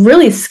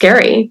really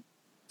scary.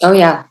 Oh,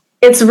 yeah.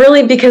 It's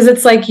really because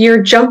it's like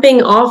you're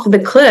jumping off the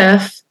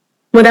cliff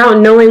without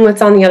knowing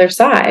what's on the other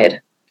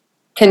side.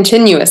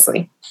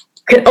 Continuously.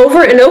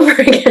 Over and over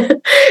again.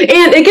 And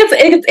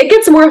it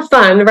gets more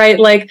fun, right?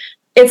 Like,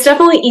 it's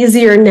definitely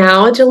easier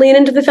now to lean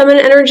into the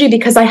feminine energy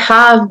because I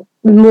have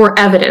more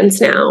evidence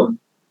now.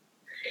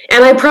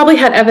 And I probably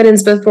had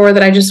evidence before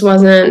that I just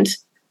wasn't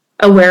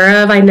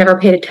aware of, I never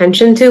paid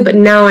attention to, but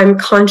now I'm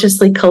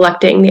consciously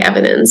collecting the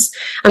evidence.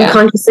 I'm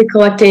consciously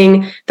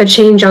collecting the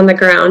change on the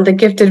ground, the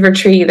gifted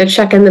retreat, the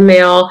check in the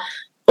mail.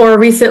 Or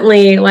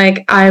recently,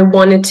 like I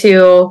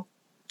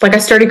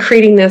started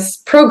creating this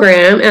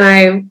program and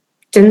I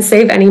didn't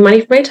save any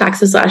money for my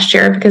taxes last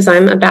year because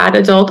I'm a bad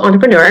adult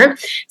entrepreneur.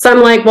 So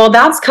I'm like, well,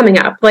 that's coming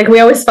up. Like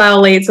we always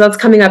file late. So that's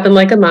coming up in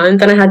like a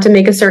month. And I had to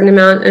make a certain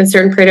amount in a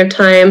certain period of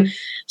time.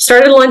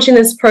 Started launching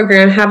this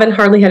program. Haven't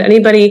hardly had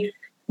anybody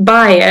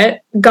buy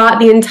it. Got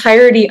the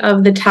entirety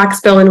of the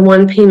tax bill in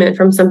one payment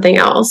from something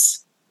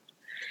else.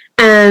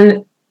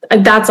 And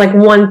that's like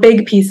one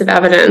big piece of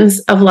evidence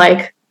of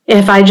like,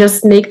 if I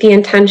just make the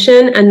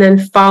intention and then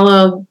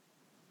follow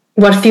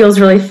what feels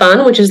really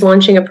fun, which is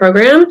launching a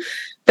program,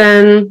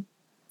 then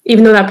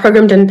even though that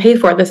program didn't pay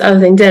for it, this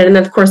other thing did. And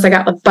then, of course, I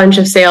got a bunch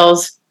of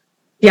sales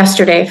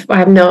yesterday. I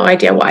have no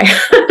idea why.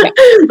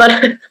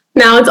 But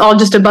now it's all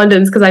just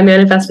abundance because I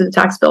manifested the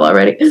tax bill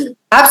already.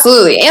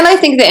 Absolutely. And I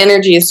think the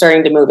energy is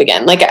starting to move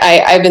again. Like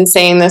I've been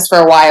saying this for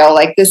a while,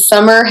 like this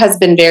summer has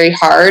been very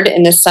hard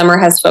and this summer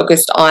has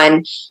focused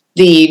on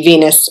the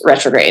Venus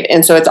retrograde.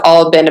 And so it's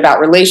all been about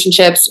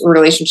relationships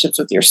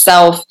with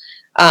yourself,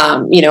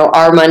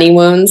 our money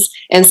wounds.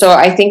 And so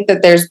I think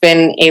that there's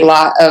been a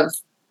lot of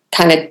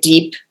kind of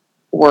deep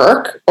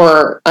work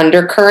or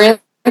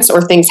undercurrent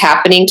or things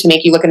happening to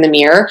make you look in the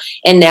mirror.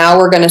 And now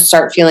we're going to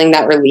start feeling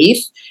that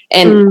relief.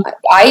 And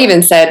I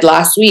even said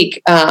last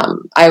week,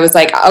 I was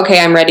like, okay,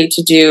 I'm ready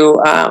to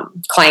do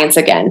clients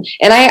again.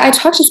 And I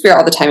talk to Spirit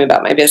all the time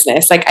about my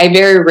business. Like, I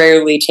very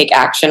rarely take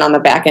action on the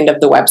back end of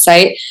the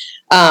website,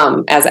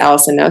 as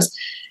Alison knows.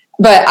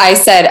 But I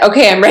said,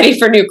 okay, I'm ready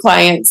for new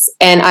clients.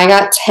 And I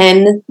got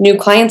 10 new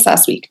clients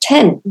last week.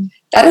 10.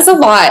 That is a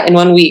lot in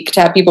 1 week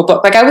to have people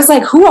book. Like, I was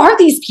like, who are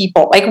these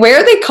people? Like, where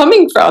are they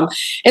coming from?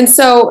 And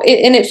so,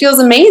 it feels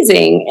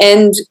amazing.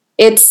 And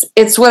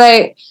it's what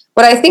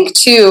I think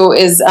too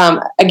is,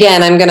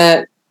 again, I'm going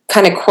to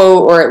kind of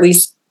quote, or at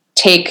least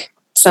take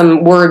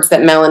some words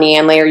that Melanie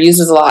Ann Layer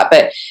uses a lot,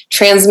 but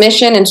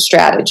transmission and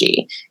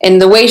strategy.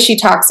 And the way she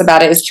talks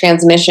about it is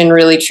transmission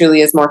really truly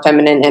is more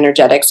feminine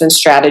energetics, and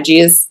strategy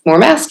is more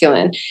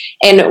masculine.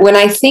 And when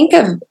I think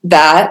of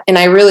that and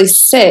I really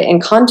sit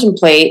and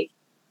contemplate,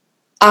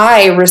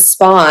 I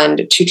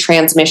respond to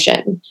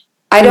transmission.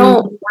 I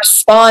don't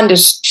respond to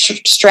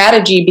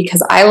strategy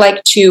because I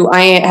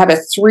have a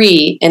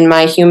 3 in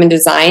my human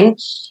design.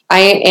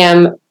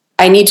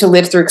 I need to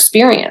live through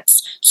experience.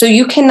 So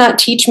you cannot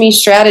teach me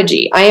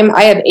strategy. I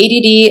have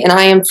ADD and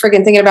I am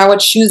friggin' thinking about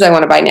what shoes I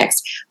want to buy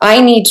next. I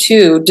need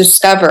to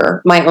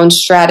discover my own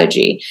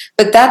strategy,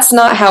 but that's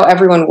not how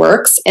everyone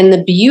works. And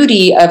the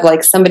beauty of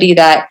like somebody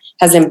that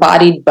has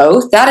embodied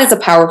both, that is a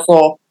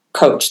powerful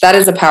coach. That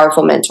is a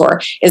powerful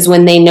mentor, is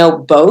when they know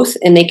both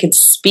and they can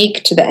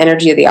speak to the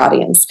energy of the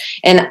audience.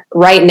 And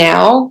right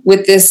now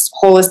with this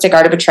holistic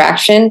art of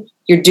attraction,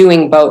 you're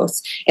doing both.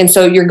 And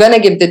so you're going to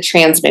give the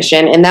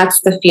transmission, and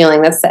that's the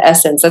feeling, that's the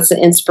essence, that's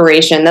the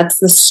inspiration, that's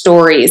the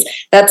stories.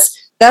 That's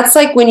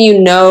like when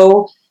you've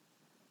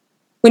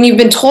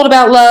been told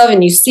about love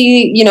and you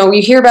see,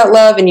 you hear about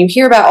love and you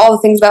hear about all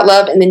the things about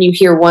love, and then you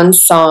hear one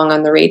song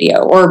on the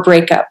radio, or a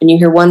breakup, and you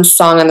hear one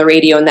song on the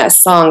radio and that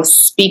song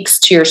speaks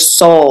to your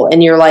soul,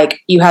 and you're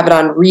like, you have it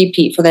on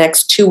repeat for the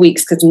next 2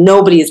 weeks because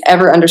nobody has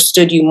ever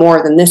understood you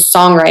more than this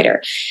songwriter.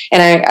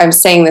 And I'm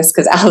saying this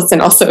because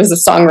Alison also is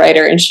a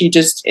songwriter, and she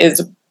just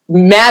is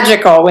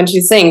magical when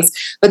she sings.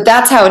 But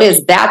that's how it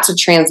is. That's a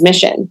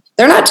transmission.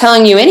 They're not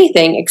telling you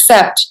anything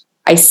except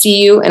I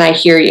see you and I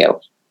hear you.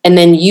 And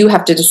then you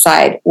have to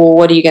decide, well,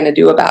 what are you going to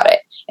do about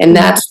it? And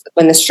that's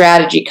when the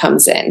strategy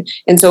comes in.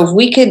 And so if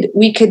we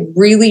could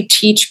really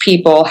teach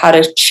people how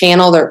to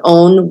channel their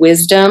own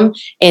wisdom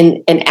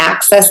and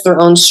access their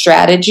own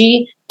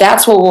strategy,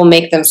 that's what will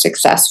make them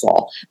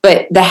successful.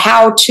 But the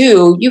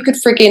how-to, you could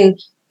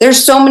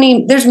there's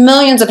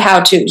millions of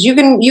how-tos. You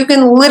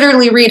can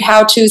literally read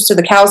how-tos till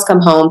the cows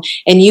come home,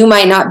 and you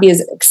might not be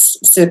as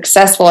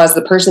successful as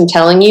the person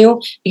telling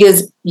you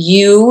because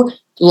you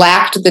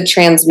lacked the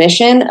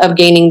transmission of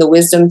gaining the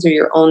wisdom through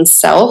your own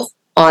self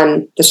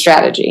on the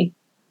strategy.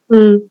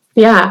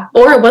 Yeah.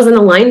 Or it wasn't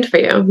aligned for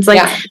you. It's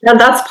like,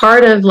 that's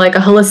part of like a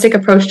holistic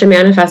approach to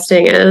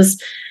manifesting is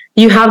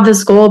you have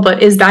this goal,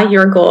 but is that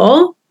your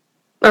goal?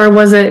 Or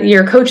was it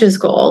your coach's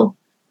goal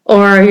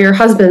or your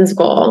husband's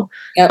goal?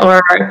 Yep.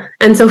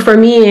 And so for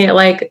me,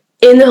 like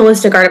in the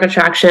holistic art of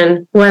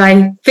attraction, what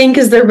I think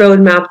is the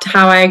roadmap to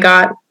how I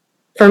got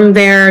from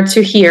there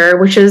to here,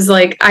 which is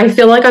like, I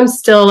feel like I'm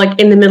still like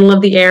in the middle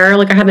of the air.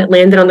 Like I haven't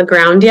landed on the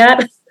ground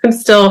yet. I'm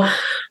still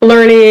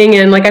learning.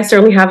 And like, I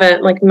certainly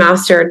haven't like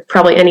mastered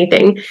probably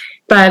anything.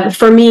 But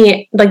for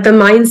me, like the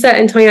mindset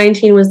in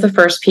 2019 was the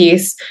first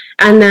piece.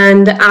 And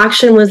then the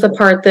action was the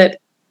part that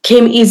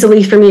came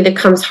easily for me, that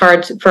comes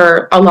hard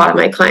for a lot of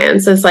my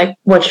clients. Is like,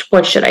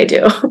 what should I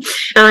do?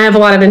 And I have a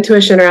lot of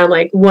intuition around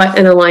like what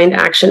an aligned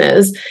action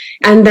is.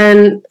 And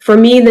then for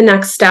me, the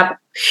next step,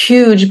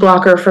 huge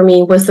blocker for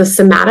me, was the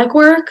somatic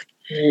work,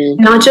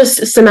 not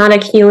just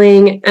somatic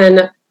healing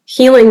and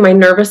healing my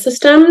nervous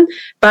system,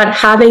 but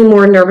having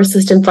more nervous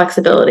system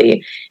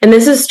flexibility. And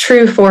this is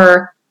true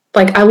for,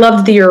 like, I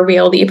loved your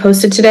reel that you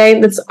posted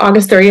today. That's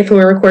August 30th when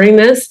we're recording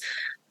this.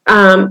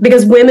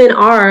 Because women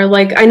are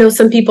like, I know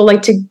some people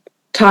like to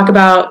talk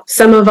about,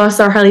 some of us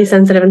are highly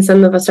sensitive and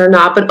some of us are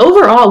not, but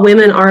overall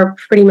women are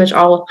pretty much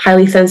all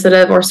highly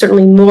sensitive, or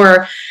certainly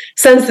more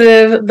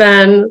sensitive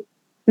than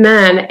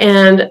men.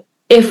 And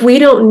if we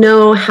don't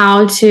know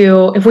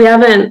if we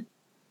haven't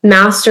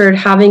mastered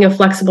having a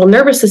flexible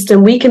nervous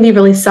system, we can be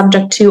really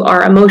subject to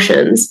our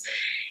emotions.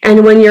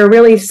 And when you're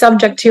really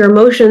subject to your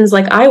emotions,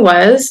 like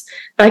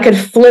I could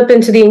flip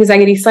into the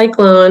anxiety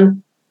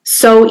cyclone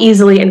so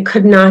easily and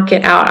could not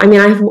get out. I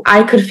mean,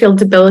 I could feel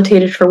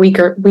debilitated for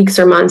weeks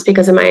or months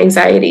because of my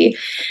anxiety.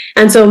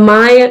 And so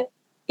my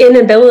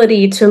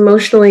inability to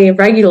emotionally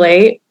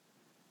regulate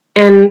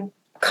and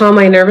calm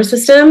my nervous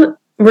system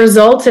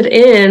resulted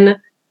in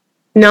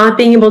not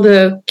being able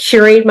to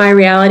curate my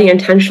reality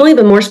intentionally,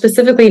 but more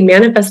specifically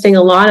manifesting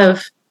a lot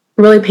of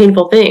really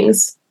painful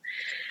things.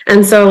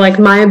 And so like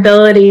my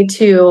ability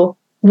to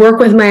work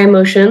with my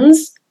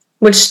emotions,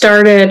 which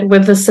started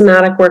with the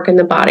somatic work in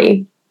the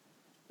body,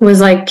 was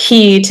like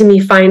key to me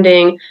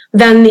finding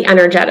then the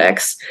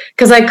energetics,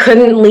 because I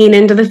couldn't lean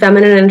into the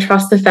feminine and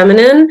trust the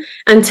feminine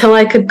until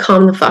I could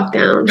calm the fuck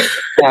down.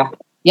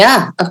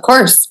 Yeah, of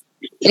course.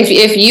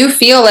 If you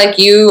feel like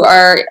you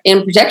are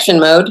in protection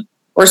mode,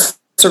 or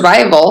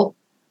survival,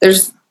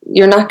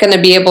 you're not going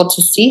to be able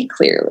to see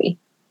clearly.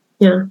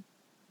 Yeah.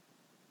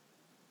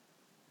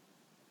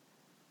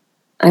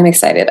 I'm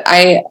excited.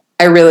 I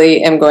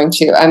really am I'm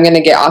going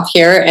to get off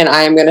here and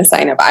I am going to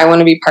sign up. I want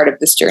to be part of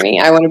this journey.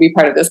 I want to be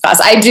part of this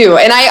class. I do.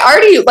 And I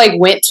already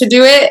went to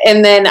do it.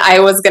 And then I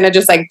was going to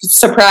just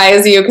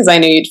surprise you because I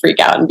knew you'd freak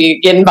out and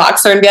get in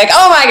Boxer and be like,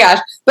 oh my gosh.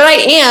 But I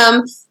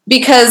am,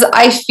 because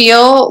I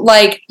feel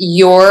like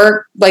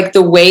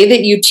the way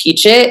that you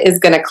teach it is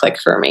going to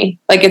click for me.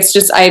 I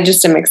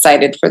just am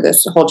excited for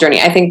this whole journey.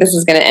 I think this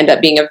is going to end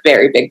up being a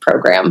very big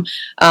program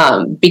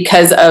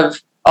because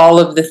of all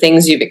of the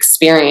things you've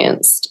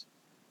experienced.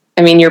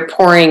 I mean, you're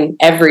pouring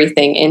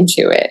everything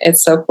into it.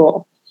 It's so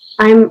cool.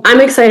 I'm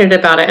excited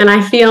about it, and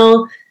I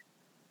feel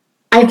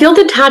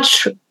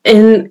detached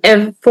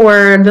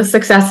for the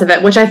success of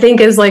it, which I think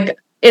is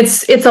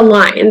it's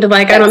aligned. Yes.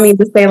 I don't mean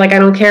to say I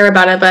don't care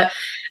about it, but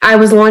I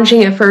was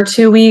launching it for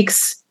 2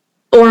 weeks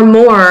or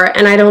more,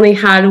 and I'd only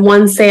had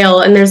one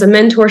sale, and there's a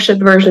mentorship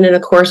version and a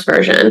course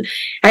version.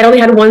 I'd only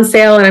had one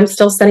sale, and I'm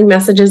still sending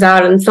messages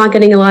out, and it's not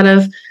getting a lot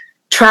of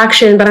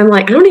traction, but I'm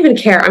I don't even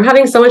care. I'm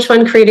having so much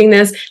fun creating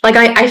this.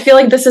 I feel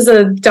like this is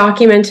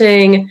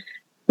documenting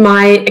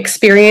my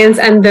experience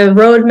and the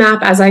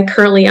roadmap as I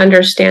currently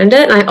understand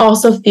it. And I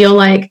also feel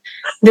like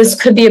this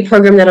could be a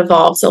program that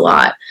evolves a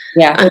lot.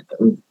 Yeah.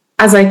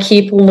 As I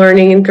keep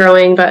learning and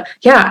growing. But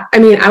yeah, I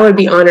mean, I would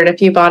be honored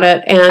if you bought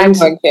it. And I'm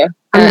going to.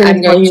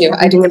 I'm going to.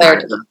 I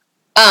declared.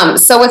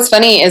 So what's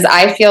funny is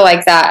I feel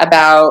like that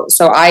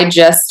so I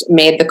just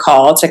made the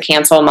call to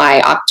cancel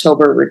my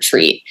October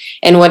retreat.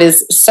 And what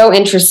is so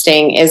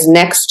interesting is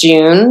next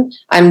June,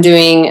 I'm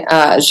doing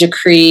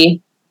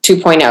J'Écris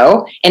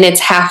 2.0, and it's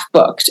half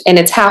booked. And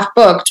it's half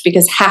booked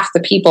because half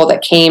the people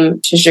that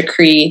came to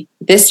J'Écris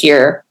this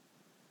year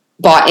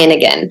bought in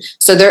again.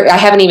 So I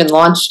haven't even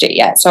launched it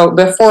yet. So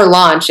before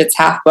launch, it's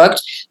half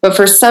booked. But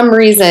for some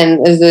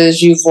reason, the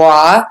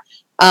J'Voix,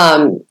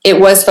 it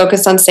was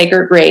focused on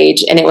sacred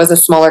rage, and it was a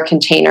smaller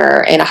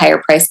container and a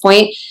higher price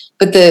point,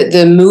 but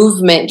the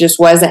movement just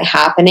wasn't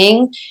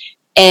happening.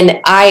 And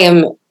I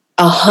am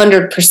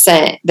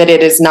 100% that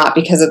it is not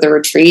because of the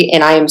retreat,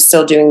 and I am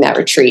still doing that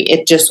retreat.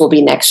 It just will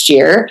be next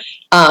year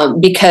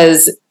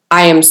because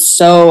I am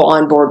so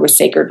on board with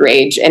sacred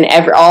rage, and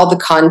all the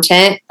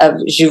content of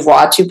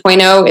J'Voix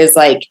 2.0 is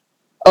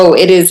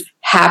it is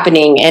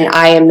happening, and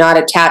I am not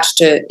attached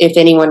to if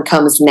anyone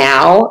comes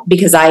now,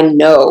 because I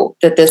know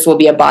that this will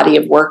be a body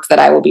of work that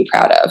I will be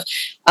proud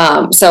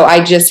of. So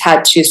I just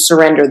had to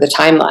surrender the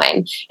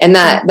timeline, and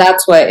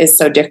that's what is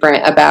so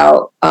different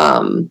about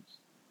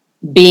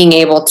being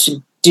able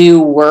to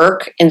do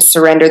work and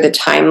surrender the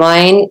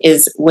timeline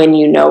is when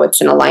you know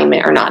it's in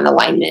alignment or not in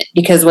alignment.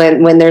 Because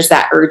when there's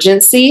that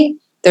urgency,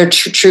 there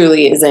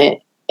truly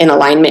isn't in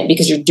alignment,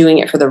 because you're doing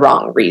it for the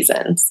wrong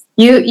reasons.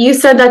 You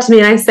said that to me,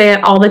 and I say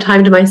it all the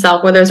time to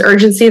myself. Where there's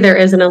urgency, there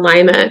is an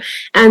alignment.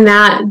 And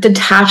that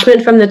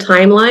detachment from the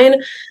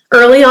timeline,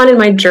 early on in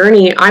my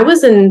journey, I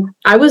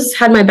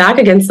had my back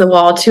against the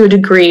wall to a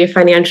degree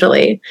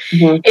financially.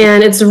 Mm-hmm.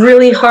 And it's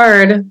really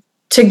hard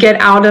to get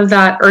out of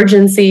that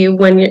urgency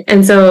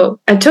and so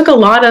I took a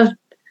lot of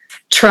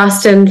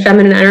trust and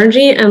feminine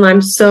energy, and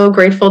I'm so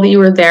grateful that you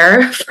were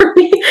there for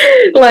me,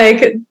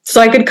 so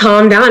I could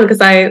calm down, because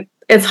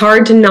it's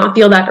hard to not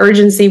feel that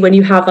urgency when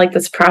you have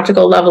this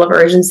practical level of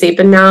urgency.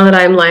 But now that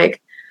I'm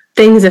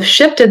things have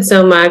shifted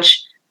so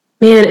much,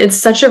 man, it's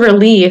such a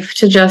relief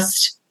to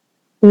just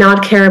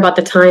not care about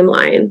the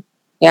timeline.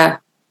 Yeah.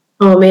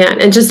 Oh man,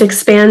 it just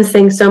expands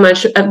things so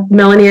much.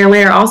 Melanie and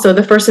Lair also,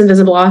 the first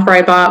invisible offer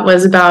I bought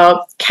was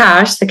about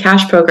the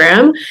cash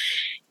program.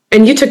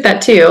 And you took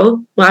that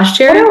too last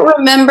year? I don't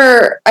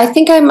remember. I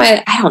think I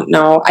might. I don't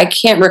know. I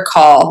can't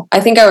recall. I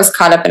think I was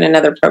caught up in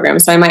another program,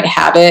 so I might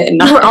have it.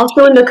 And you were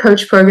also in the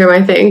coach program,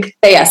 I think.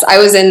 Yes, I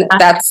was in.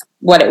 That's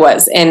what it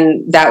was,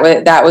 and that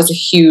was a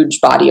huge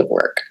body of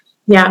work.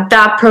 Yeah,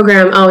 that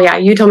program. Oh yeah,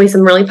 you told me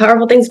some really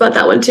powerful things about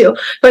that one too.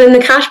 But in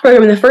the cash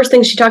program, the first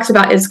thing she talks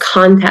about is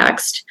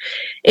context.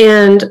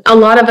 And a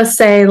lot of us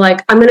say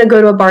I'm going to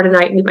go to a bar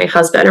tonight and meet my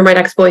husband or my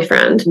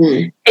ex-boyfriend,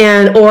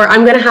 or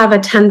I'm going to have a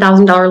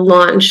 $10,000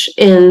 launch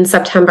in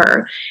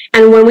September.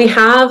 And when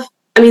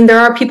there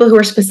are people who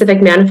are specific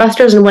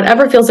manifestors, and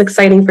whatever feels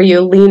exciting for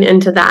you, lean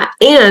into that.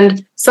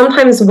 And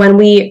sometimes when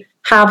we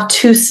have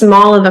too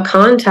small of a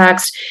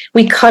context,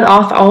 we cut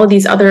off all of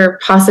these other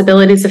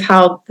possibilities of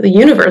how the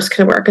universe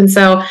can work. And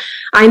so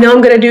I know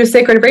I'm going to do a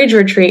sacred rage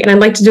retreat, and I'd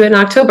like to do it in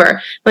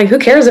October. Who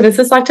cares if it's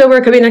this October?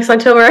 It could be next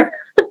October.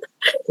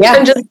 Yeah.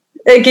 And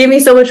it gave me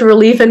so much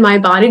relief in my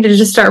body to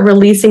just start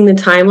releasing the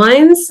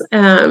timelines.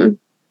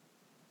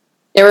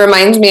 It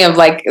reminds me of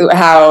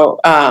how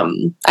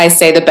I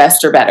say the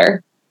best or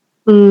better.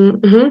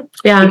 Mm-hmm.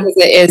 Yeah.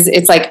 Because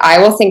it's I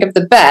will think of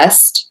the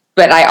best,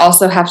 but I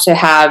also have to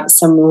have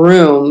some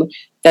room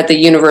that the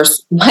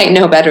universe might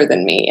know better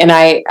than me. And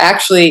I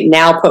actually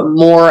now put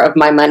more of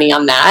my money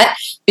on that,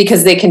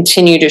 because they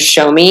continue to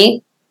show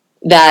me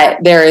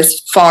that there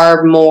is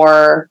far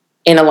more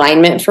in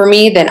alignment for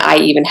me than I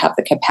even have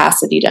the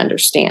capacity to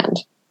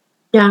understand.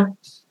 Yeah.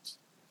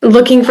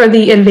 looking for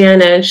the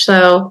advantage.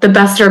 So the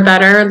best or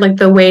better, like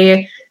the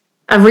way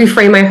a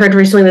reframe I heard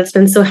recently that's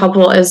been so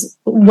helpful is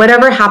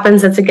whatever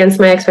happens that's against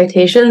my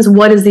expectations,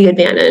 what is the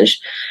advantage?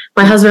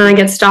 My husband and I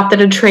get stopped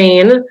at a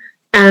train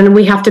and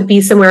we have to be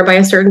somewhere by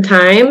a certain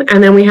time.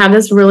 And then we have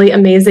this really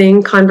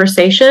amazing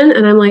conversation.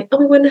 And I'm like, oh,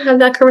 we wouldn't have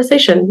that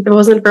conversation if it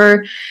wasn't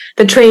for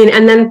the train.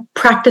 And then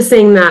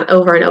practicing that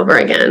over and over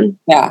again.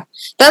 Yeah.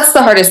 That's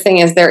the hardest thing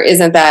is there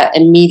isn't that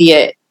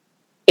immediate,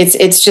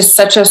 it's just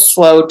such a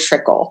slow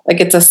trickle. Like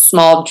it's a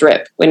small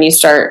drip when you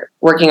start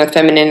working with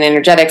feminine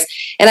energetics.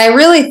 And I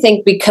really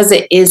think because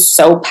it is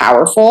so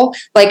powerful,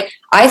 like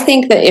I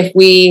think that if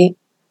we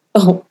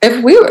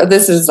were,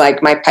 this is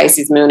like my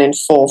Pisces moon in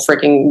full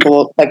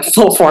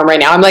form right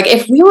now. I'm like,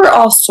 if we were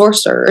all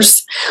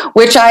sorcerers,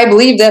 which I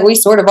believe that we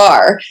sort of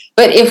are,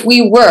 but if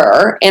we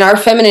were, and our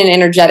feminine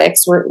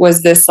energetics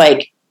was this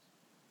like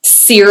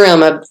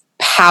serum of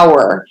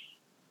power,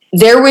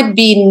 there would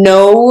be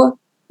no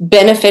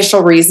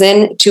beneficial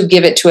reason to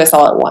give it to us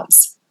all at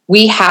once.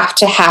 We have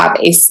to have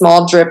a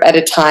small drip at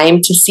a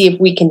time to see if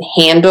we can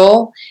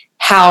handle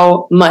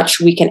how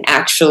much we can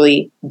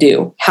actually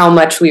do, how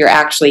much we are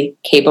actually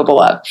capable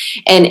of.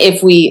 And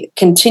if we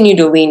continue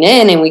to lean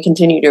in and we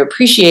continue to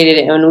appreciate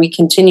it and we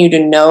continue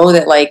to know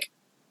that like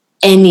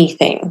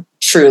anything,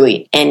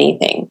 truly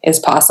anything is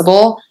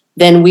possible,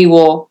 then we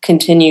will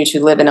continue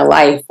to live in a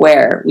life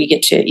where we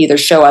get to either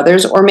show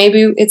others or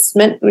maybe it's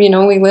meant, we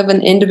live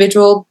an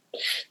individual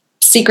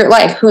secret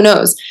life. Who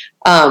knows?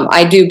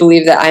 I do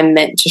believe that I'm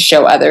meant to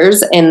show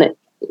others, and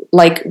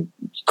like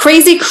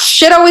crazy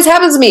shit always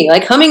happens to me,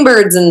 like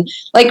hummingbirds and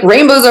like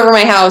rainbows over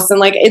my house.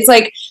 And like, it's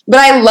like, but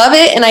I love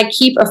it. And I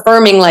keep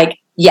affirming like,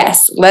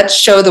 yes, let's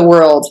show the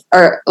world,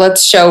 or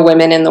let's show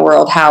women in the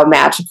world how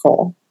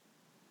magical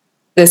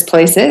this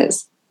place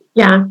is.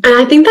 Yeah. And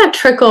I think that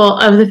trickle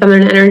of the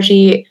feminine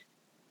energy,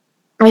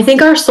 I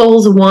think our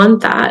souls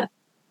want that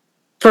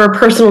for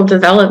personal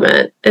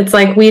development. It's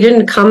like, we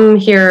didn't come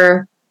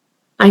here.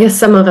 I guess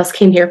some of us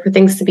came here for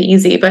things to be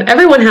easy, but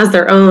everyone has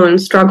their own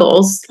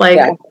struggles.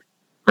 Like,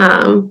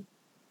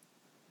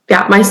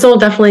 my soul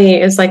definitely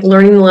is like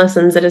learning the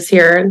lessons it is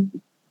here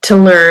to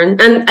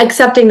learn, and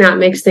accepting that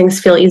makes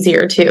things feel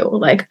easier too.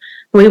 Like,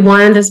 we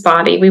wanted this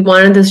body, we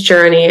wanted this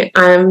journey.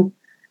 I'm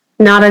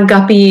not a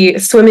guppy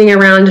swimming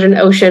around in an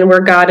ocean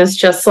where God is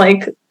just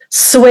like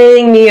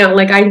swaying me out.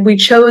 Like we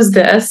chose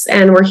this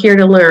and we're here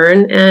to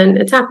learn, and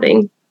it's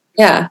happening.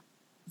 Yeah,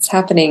 it's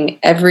happening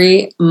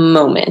every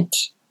moment.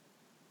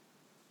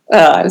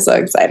 Oh, I'm so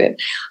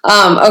excited.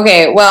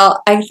 Okay,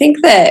 well, I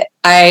think that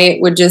I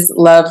would just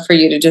love for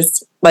you to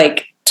just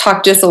like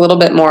talk just a little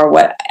bit more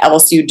what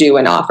else you do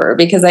and offer,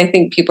 because I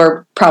think people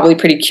are probably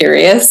pretty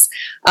curious.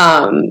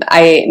 Now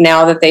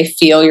that they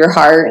feel your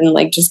heart and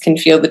like just can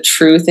feel the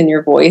truth in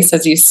your voice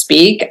as you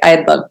speak,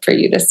 I'd love for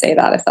you to say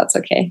that if that's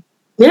okay.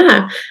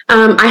 Yeah.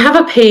 I have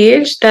a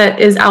page that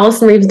is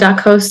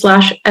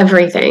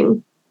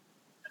AlisonReeves.co/everything.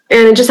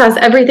 And it just has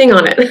everything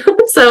on it.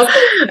 So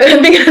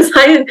because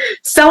I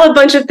sell a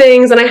bunch of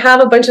things and I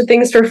have a bunch of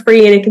things for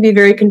free, and it can be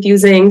very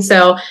confusing.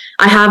 So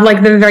I have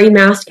like the very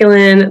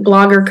masculine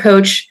blogger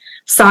coach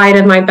side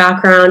of my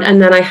background. And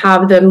then I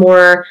have the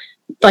more,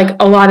 like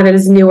a lot of it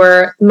is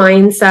newer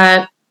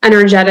mindset,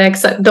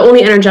 energetics. The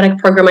only energetic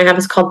program I have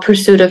is called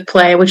Pursuit of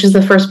Play, which is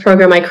the first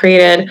program I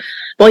created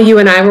while you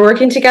and I were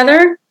working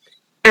together.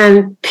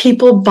 And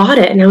people bought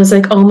it, and I was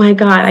like, "Oh my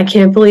God, I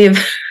can't believe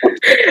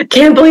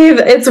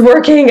it's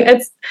working."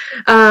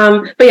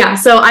 But yeah.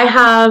 So I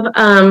have,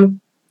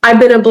 I've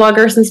been a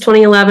blogger since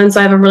 2011, so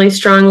I have a really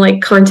strong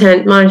like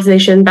content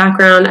monetization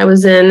background. I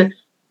was in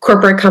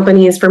corporate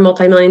companies for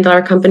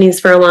multi-million-dollar companies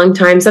for a long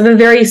time, so I have a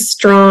very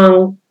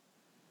strong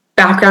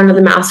background in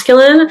the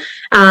masculine.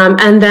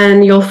 And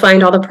then you'll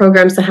find all the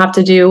programs that have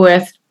to do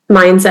with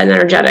mindset and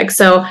energetics.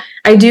 So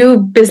I do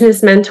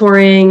business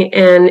mentoring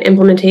and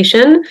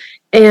implementation.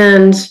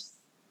 And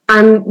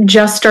I'm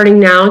just starting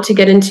now to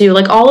get into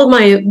like all of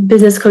my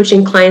business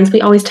coaching clients.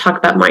 We always talk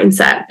about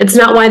mindset. It's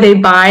not why they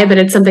buy, but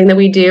it's something that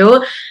we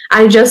do.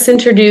 I just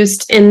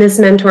introduced in this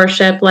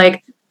mentorship,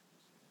 like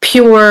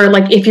pure,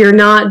 like if you're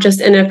not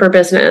just in it for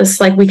business,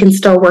 like we can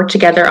still work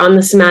together on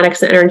the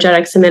somatics and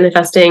energetics and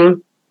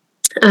manifesting.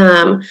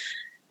 But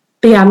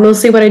yeah,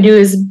 mostly what I do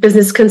is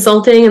business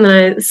consulting, and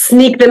then I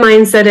sneak the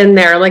mindset in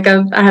there. Like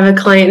I have a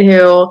client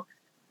who,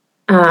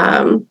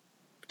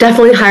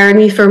 definitely hired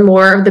me for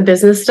more of the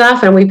business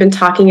stuff. And we've been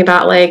talking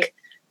about like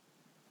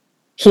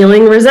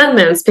healing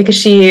resentments, because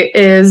she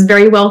is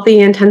very wealthy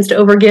and tends to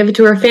overgive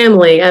to her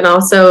family, and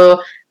also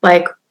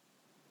like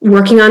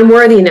working on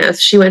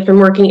worthiness. She went from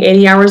working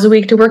 80 hours a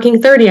week to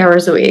working 30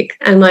 hours a week.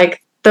 And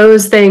like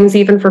those things,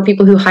 even for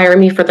people who hire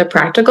me for the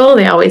practical,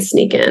 they always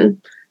sneak in.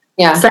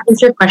 Yeah. Does that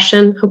answer your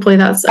question? Hopefully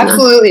that's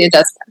absolutely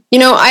enough. It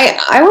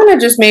does. I want to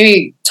just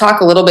maybe talk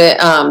a little bit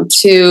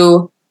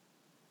to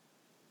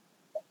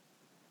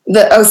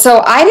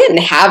so I didn't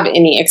have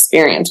any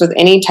experience with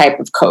any type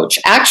of coach.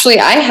 Actually,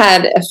 I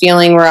had a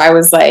feeling where I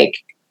was like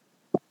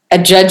a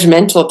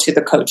judgmental to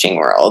the coaching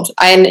world.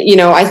 And,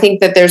 I think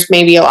that there's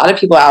maybe a lot of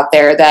people out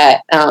there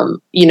that,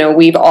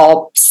 we've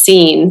all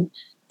seen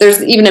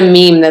there's even a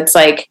meme that's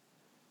like,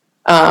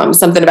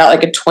 something about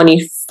like a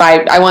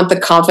 25, I want the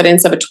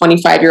confidence of a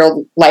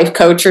 25-year-old life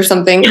coach or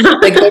something.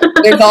 Like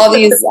there's all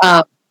these,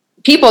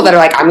 people that are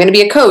like, I'm going to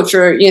be a coach,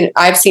 or, you know,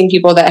 I've seen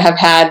people that have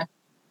had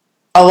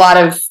a lot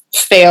of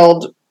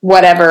failed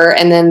whatever,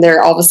 and then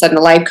they're all of a sudden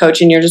a life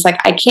coach, and you're just like,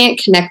 I can't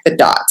connect the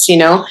dots, you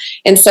know?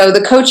 And so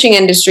the coaching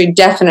industry,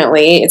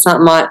 definitely, it's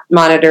not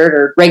monitored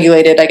or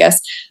regulated, I guess.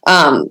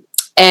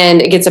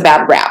 And it gets a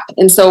bad rap.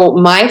 And so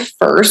my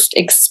first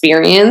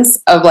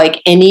experience of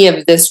like any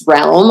of this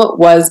realm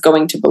was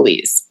going to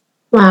Belize.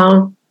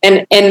 Wow.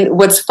 And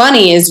what's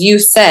funny is you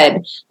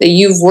said that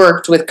you've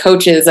worked with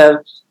coaches of,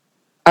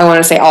 I want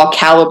to say all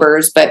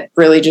calibers, but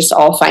really just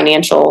all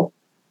financial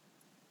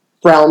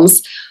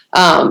realms.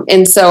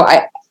 And so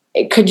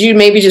could you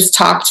maybe just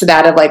talk to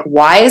that of like,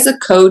 why is a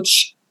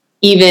coach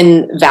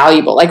even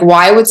valuable? Like,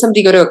 why would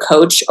somebody go to a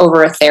coach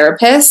over a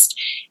therapist?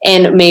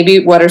 And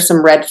maybe what are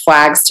some red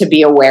flags to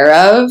be aware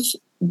of?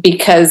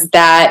 Because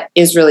that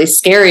is really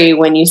scary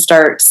when you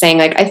start saying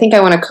like, I think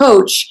I want to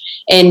coach,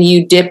 and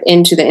you dip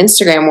into the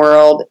Instagram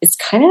world. It's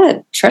kind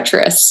of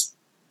treacherous.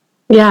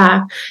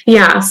 Yeah.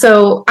 Yeah.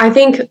 So I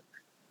think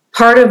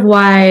part of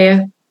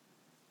why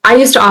I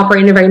used to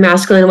operate in a very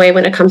masculine way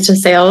when it comes to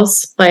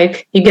sales,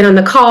 like you get on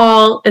the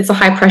call, it's a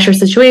high pressure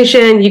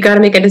situation, you got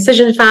to make a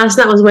decision fast.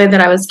 And that was the way that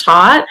I was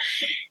taught.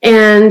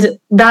 And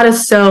that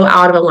is so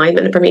out of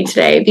alignment for me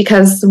today,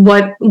 because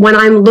when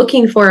I'm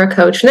looking for a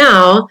coach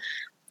now,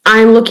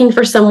 I'm looking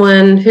for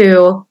someone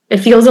who it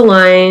feels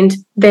aligned,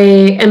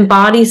 they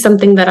embody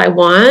something that I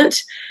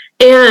want.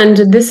 And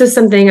this is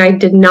something I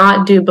did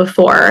not do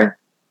before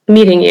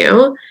meeting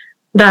you,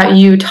 that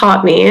you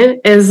taught me,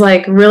 is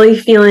like really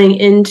feeling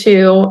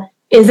into,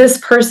 is this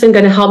person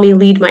going to help me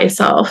lead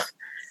myself?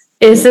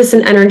 Is this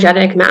an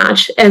energetic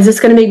match? Is this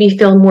going to make me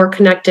feel more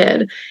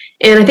connected?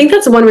 And I think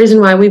that's one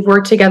reason why we've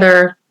worked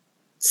together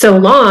so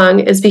long,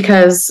 is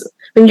because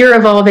when you're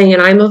evolving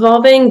and I'm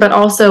evolving, but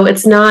also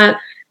it's not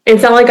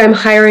like I'm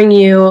hiring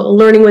you,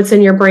 learning what's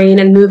in your brain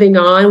and moving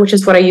on, which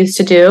is what I used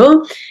to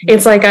do.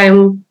 It's like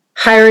I'm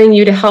hiring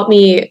you to help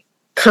me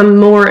come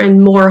more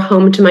and more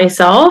home to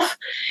myself.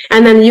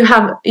 And then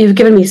you've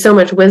given me so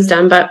much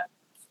wisdom. But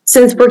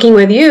since working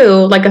with you,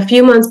 like a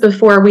few months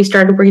before we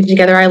started working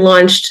together, I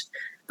launched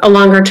a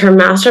longer term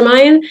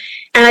mastermind.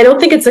 And I don't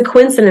think it's a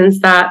coincidence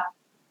that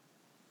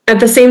at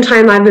the same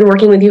time I've been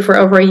working with you for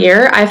over a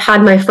year, I've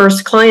had my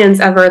first clients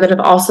ever that have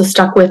also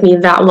stuck with me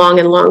that long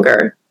and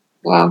longer.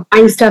 Wow. I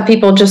used to have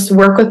people just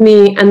work with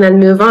me and then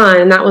move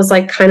on. And that was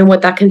like kind of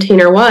what that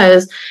container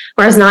was.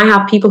 Whereas now I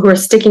have people who are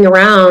sticking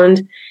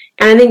around.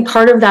 And I think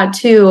part of that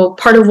too,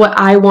 part of what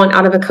I want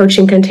out of a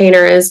coaching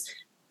container is,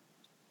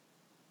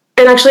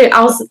 and actually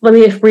let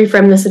me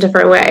reframe this a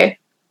different way.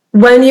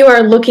 When you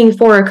are looking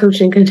for a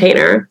coaching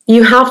container,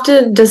 you have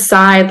to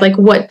decide like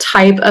what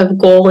type of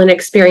goal and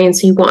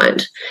experience you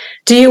want.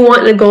 Do you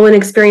want a goal and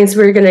experience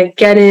where you're going to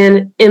get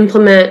in,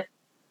 implement,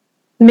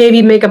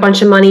 maybe make a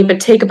bunch of money, but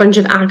take a bunch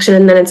of action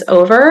and then it's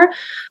over?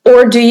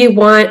 Or do you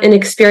want an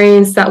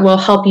experience that will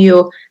help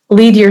you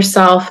lead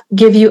yourself,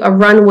 give you a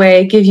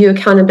runway, give you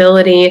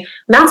accountability?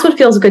 That's what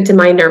feels good to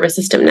my nervous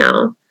system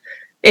now.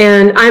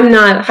 And I'm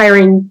not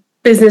hiring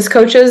business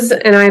coaches,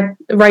 and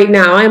right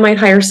now I might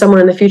hire someone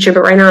in the future,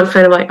 but right now I'm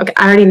kind of like, okay,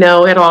 I already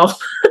know it all.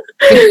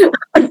 You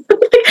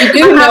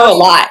do know a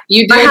lot.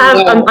 You do.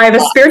 I have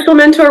a spiritual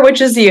mentor, which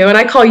is you, and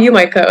I call you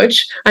my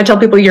coach. I tell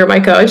people you're my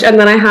coach. And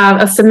then I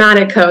have a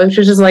somatic coach,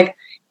 which is like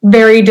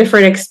very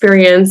different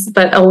experience,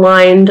 but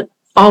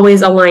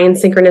always aligned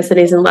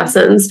synchronicities and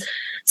lessons.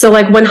 So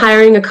like when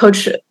hiring a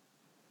coach,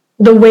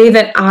 the way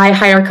that I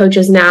hire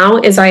coaches now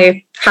is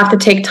I have to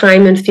take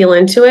time and feel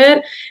into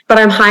it, but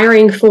I'm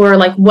hiring for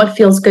like what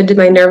feels good to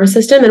my nervous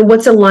system and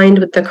what's aligned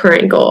with the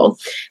current goal.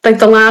 Like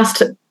the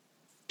last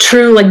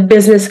true like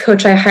business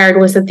coach I hired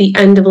was at the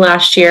end of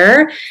last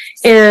year,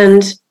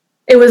 and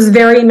it was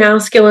very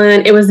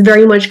masculine. It was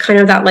very much kind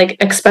of that like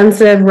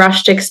expensive,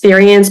 rushed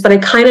experience, but I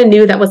kind of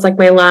knew that was like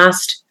my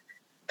last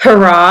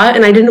hurrah,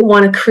 and I didn't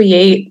want to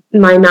create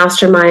my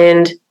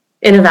mastermind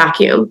in a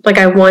vacuum. Like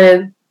I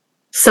wanted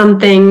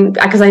something,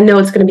 because I know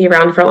it's going to be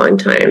around for a long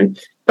time.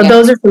 But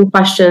those are some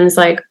questions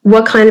like,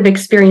 what kind of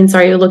experience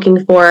are you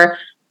looking for?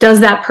 Does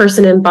that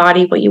person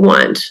embody what you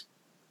want?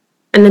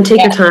 And then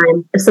take your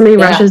time. If somebody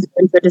rushes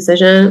into a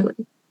decision.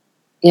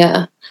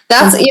 Yeah.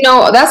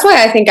 That's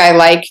why I think I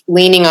like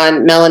leaning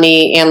on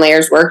Melanie and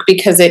Layer's work,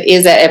 because it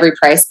is at every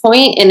price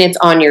point and it's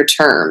on your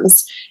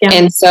terms. Yeah.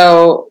 And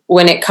so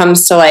when it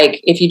comes to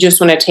like, if you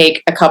just want to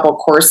take a couple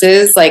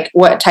courses, like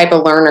what type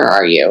of learner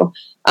are you?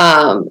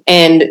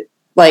 And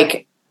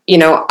like,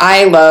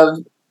 I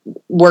love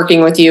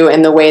working with you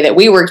in the way that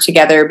we work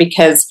together,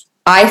 because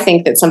I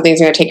think that something's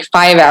going to take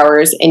 5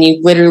 hours and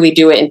you literally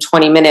do it in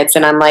 20 minutes.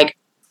 And I'm like,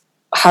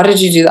 how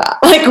did you do that?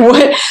 Like,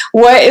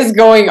 what is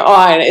going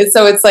on? And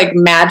so it's like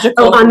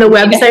magical. Oh, on the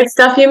website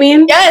stuff, you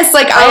mean? Yes.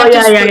 Like I have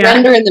to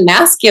surrender in the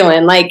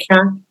masculine. Like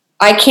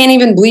I can't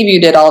even believe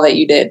you did all that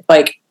you did.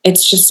 Like,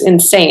 it's just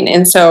insane.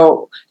 And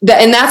so,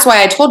 and that's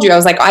why I told you, I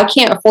was like, I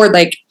can't afford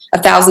like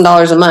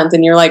 $1,000 a month.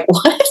 And you're like,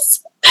 what?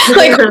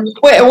 Like,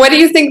 what do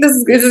you think this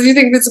is? Do you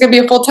think this is going to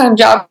be a full-time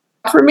job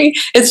for me?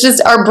 It's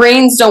just our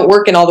brains don't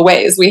work in all the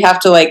ways. We have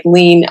to like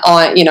lean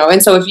on,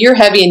 and so if you're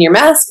heavy and you're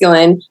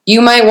masculine,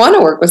 you might want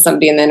to work with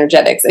somebody in the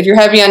energetics. If you're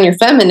heavy on your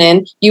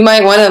feminine, you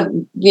might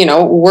want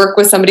to, work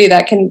with somebody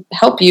that can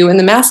help you in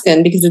the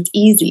masculine because it's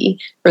easy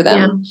for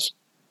them.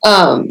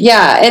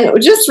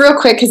 And just real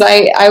quick, because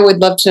I would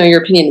love to know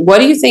your opinion. What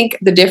do you think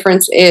the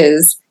difference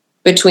is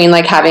between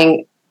like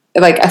having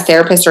like a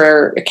therapist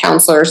or a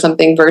counselor or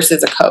something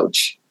versus a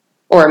coach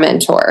or a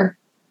mentor?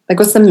 Like,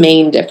 what's the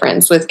main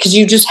difference because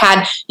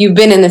you've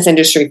been in this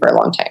industry for a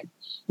long time.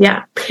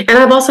 Yeah. And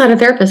I've also had a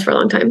therapist for a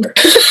long time.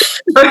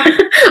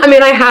 I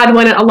mean, I had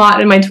one a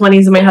lot in my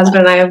 20s, and my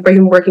husband and I have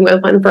been working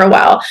with one for a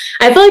while.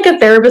 I feel like a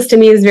therapist to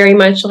me is very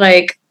much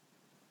like,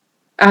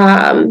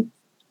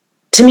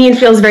 to me, it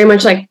feels very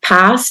much like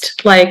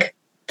past, like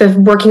the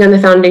working on the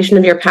foundation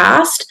of your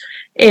past.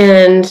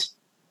 And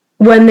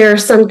when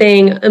there's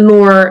something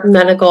more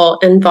medical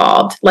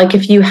involved, like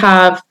if you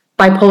have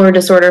bipolar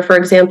disorder, for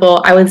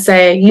example, I would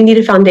say you need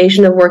a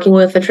foundation of working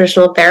with a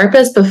traditional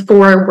therapist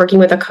before working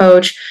with a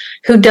coach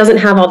who doesn't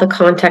have all the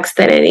context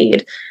that I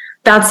need.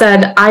 That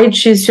said, I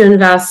choose to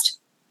invest,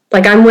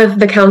 like I'm with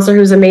the counselor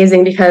who's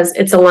amazing because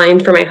it's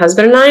aligned for my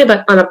husband and I,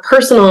 but on a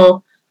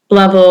personal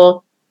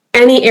level,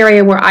 any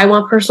area where I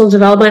want personal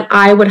development,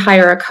 I would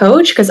hire a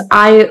coach because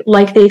I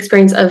like the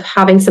experience of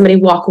having somebody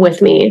walk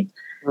with me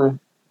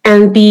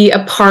and be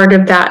a part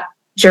of that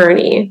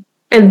journey.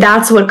 And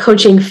that's what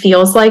coaching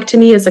feels like to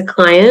me as a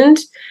client,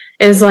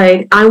 is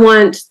like, I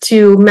want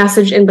to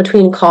message in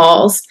between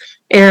calls,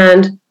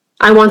 and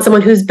I want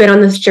someone who's been on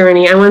this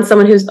journey. I want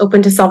someone who's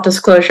open to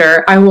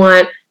self-disclosure. I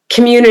want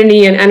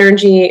community and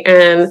energy.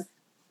 And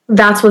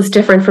that's what's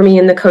different for me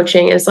in the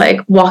coaching, is like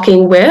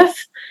walking with,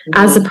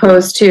 as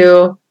opposed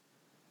to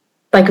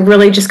like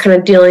really just kind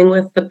of dealing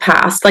with the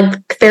past.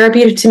 Like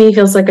therapy to me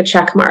feels like a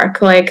check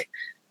mark. Like,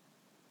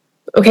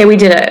 okay, we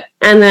did it.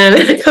 And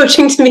then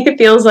coaching to me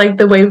feels like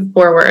the way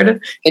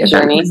forward. The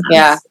journey.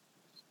 Yeah.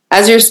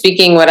 As you're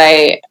speaking, what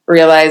I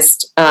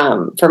realized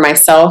for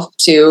myself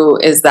too,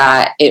 is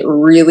that it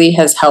really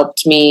has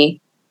helped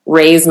me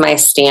raise my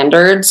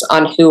standards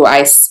on who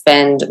I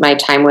spend my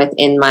time with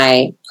in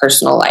my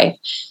personal life.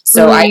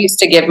 So I used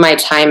to give my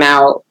time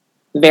out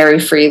very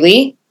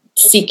freely,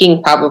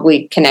 seeking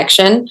probably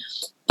connection.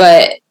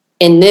 But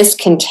in this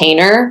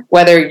container,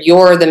 whether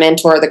you're the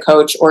mentor, the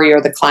coach, or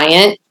you're the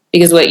client,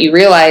 because what you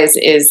realize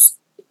is,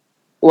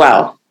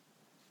 well,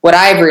 what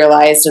I've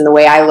realized and the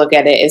way I look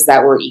at it is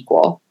that we're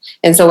equal.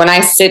 And so when I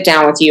sit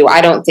down with you,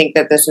 I don't think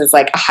that this is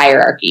like a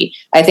hierarchy.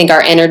 I think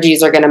our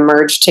energies are going to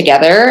merge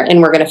together,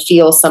 and we're going to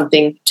feel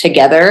something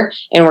together,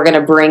 and we're going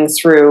to bring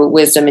through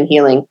wisdom and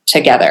healing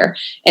together.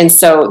 And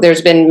so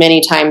there's been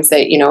many times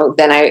that,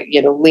 then I,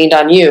 leaned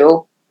on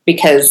you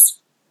because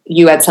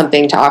you had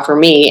something to offer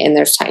me, and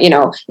there's time,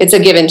 it's a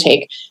give and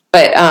take.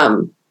 But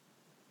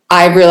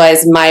I've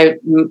realized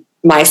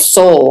my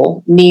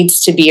soul needs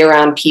to be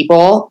around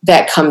people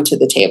that come to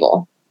the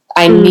table.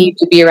 I need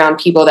to be around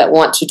people that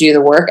want to do the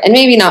work, and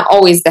maybe not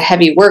always the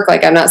heavy work.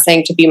 Like, I'm not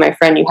saying to be my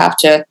friend, you have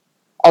to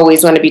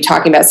always want to be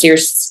talking about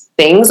serious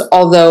things.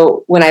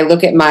 Although when I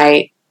look at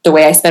the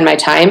way I spend my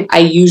time, I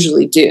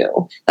usually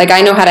do. Like,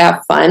 I know how to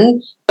have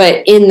fun,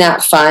 but in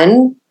that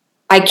fun,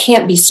 I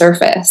can't be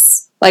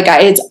surface. Like,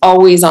 it's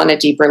always on a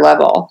deeper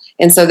level.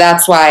 And so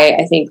that's why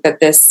I think that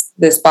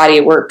this body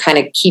of work kind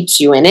of keeps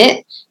you in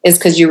it, is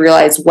because you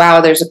realize,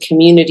 wow, there's a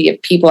community of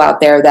people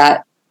out there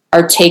that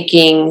are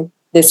taking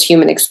this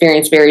human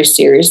experience very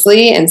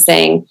seriously and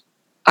saying,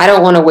 I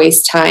don't want to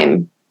waste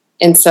time.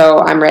 And so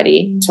I'm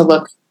ready to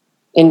look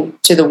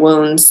into the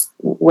wounds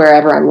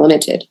wherever I'm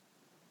limited.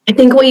 I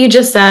think what you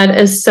just said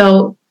is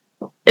so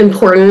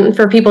important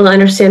for people to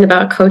understand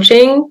about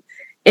coaching,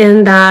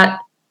 in that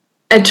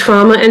a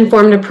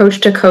trauma-informed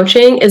approach to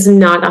coaching is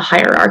not a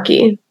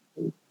hierarchy.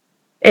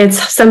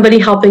 It's somebody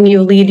helping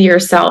you lead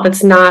yourself.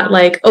 It's not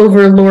like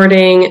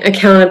overlording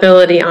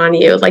accountability on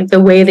you, like the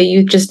way that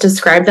you just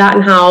described that,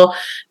 and how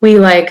we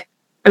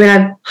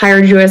I've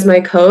hired you as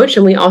my coach,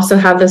 and we also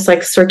have this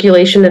like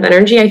circulation of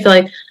energy. I feel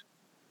like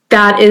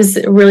that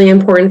is really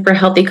important for a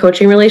healthy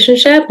coaching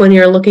relationship. When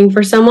you're looking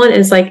for someone,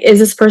 is like, is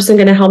this person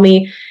going to help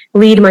me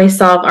lead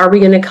myself? Are we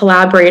going to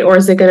collaborate? Or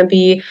is it going to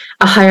be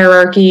a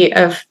hierarchy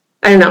of,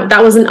 I don't know,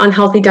 that was an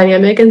unhealthy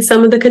dynamic. And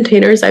some of the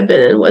containers I've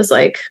been in was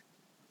like,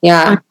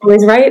 yeah, I'm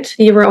always right,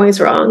 you were always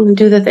wrong.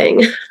 Do the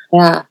thing.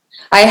 Yeah.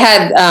 I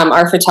had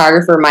our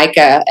photographer,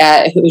 Micah,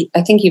 who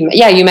I think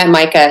you met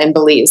Micah in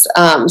Belize.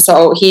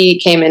 So he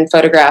came and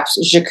photographed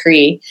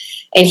Jacquerie,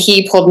 and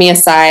he pulled me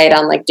aside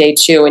on like day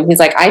 2, and he's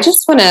like, I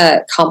just want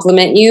to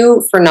compliment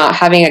you for not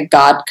having a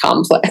God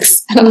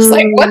complex. And I was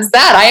like, what's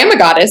that? I am a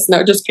goddess.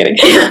 No, just kidding.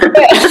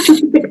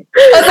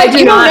 I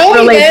do not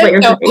relate to what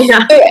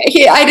you're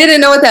saying. I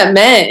didn't know what that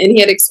meant, and he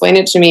had explained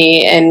it to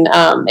me, and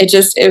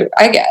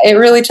it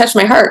really touched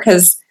my heart,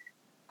 because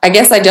I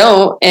guess I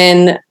don't.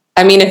 And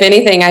I mean, if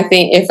anything, I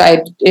think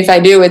if I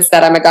do, it's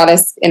that I'm a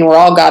goddess and we're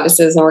all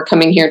goddesses and we're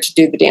coming here to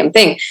do the damn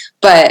thing.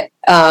 But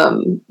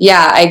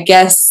yeah, I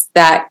guess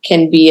that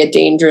can be a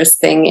dangerous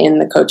thing in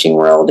the coaching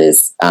world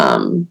is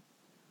the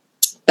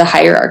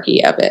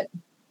hierarchy of it.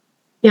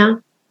 Yeah.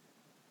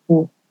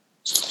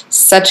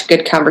 Such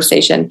good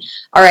conversation.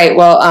 All right.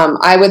 Well,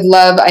 I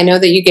know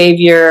that you gave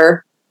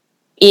your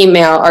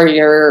email or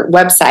your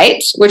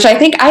website, which I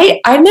think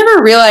I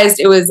never realized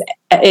it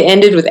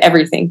ended with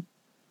everything.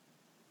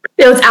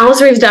 It's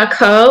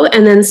AliceReeves.co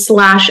and then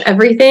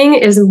 /everything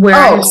is where.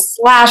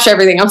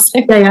 /everything. I was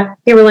like, yeah.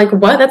 You were like,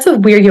 what? That's a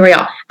weird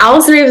URL.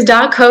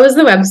 AliceReeves.co is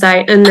the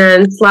website, and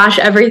then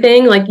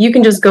 /everything. Like, you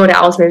can just go to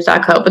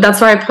AliceReeves.co, but that's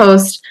where I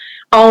post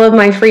all of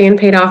my free and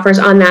paid offers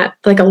on that,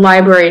 like a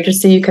library,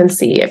 just so you can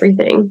see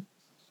everything.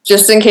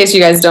 Just in case you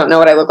guys don't know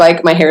what I look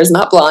like, my hair is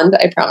not blonde,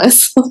 I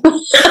promise.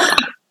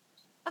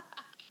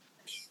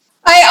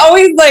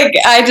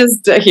 I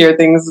just hear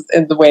things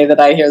in the way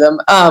that I hear them.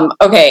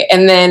 Okay,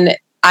 and then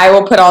I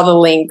will put all the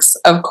links,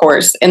 of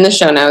course, in the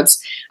show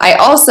notes. I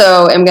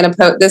also am going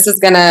to this is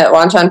going to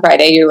launch on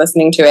Friday. You're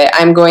listening to it.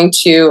 I'm going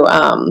to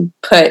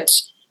put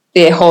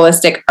the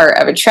Holistic Art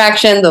of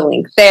Attraction, the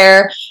link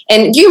there.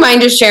 And do you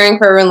mind just sharing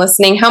for everyone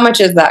listening, how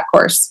much is that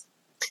course?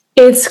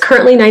 It's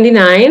currently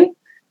 $99,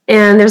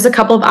 and there's a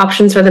couple of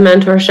options for the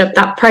mentorship.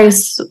 That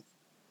price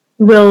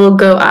will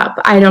go up.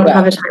 I don't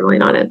have a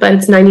timeline on it, but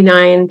it's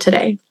 $99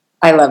 today.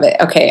 I love it.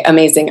 Okay,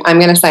 amazing. I'm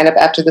going to sign up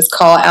after this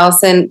call.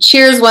 Alison,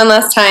 cheers one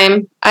last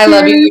time. I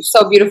love you. You're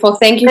so beautiful.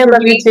 Thank you for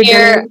being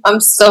here. Jenny.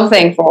 I'm so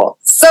thankful.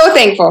 So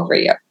thankful for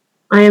you.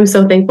 I am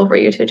so thankful for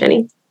you too,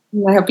 Jenny.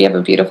 I hope you have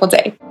a beautiful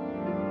day.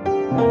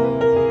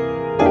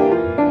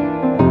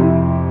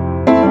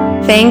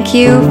 Thank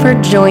you for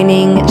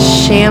joining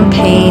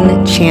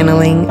Champagne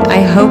Channeling.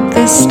 I hope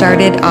this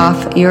started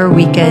off your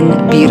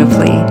weekend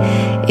beautifully.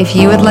 If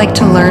you would like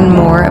to learn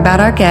more about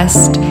our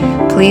guest,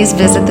 please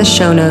visit the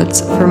show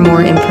notes for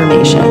more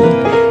information.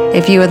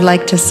 If you would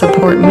like to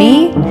support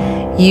me,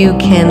 you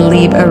can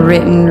leave a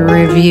written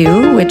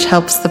review, which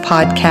helps the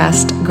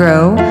podcast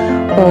grow,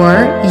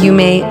 or you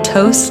may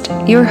toast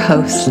your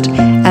host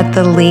at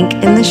the link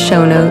in the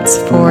show notes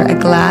for a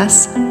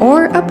glass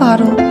or a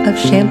bottle of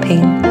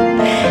champagne.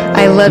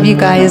 I love you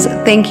guys.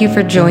 Thank you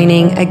for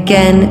joining.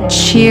 Again,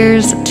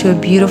 cheers to a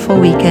beautiful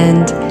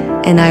weekend,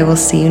 and I will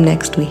see you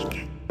next week.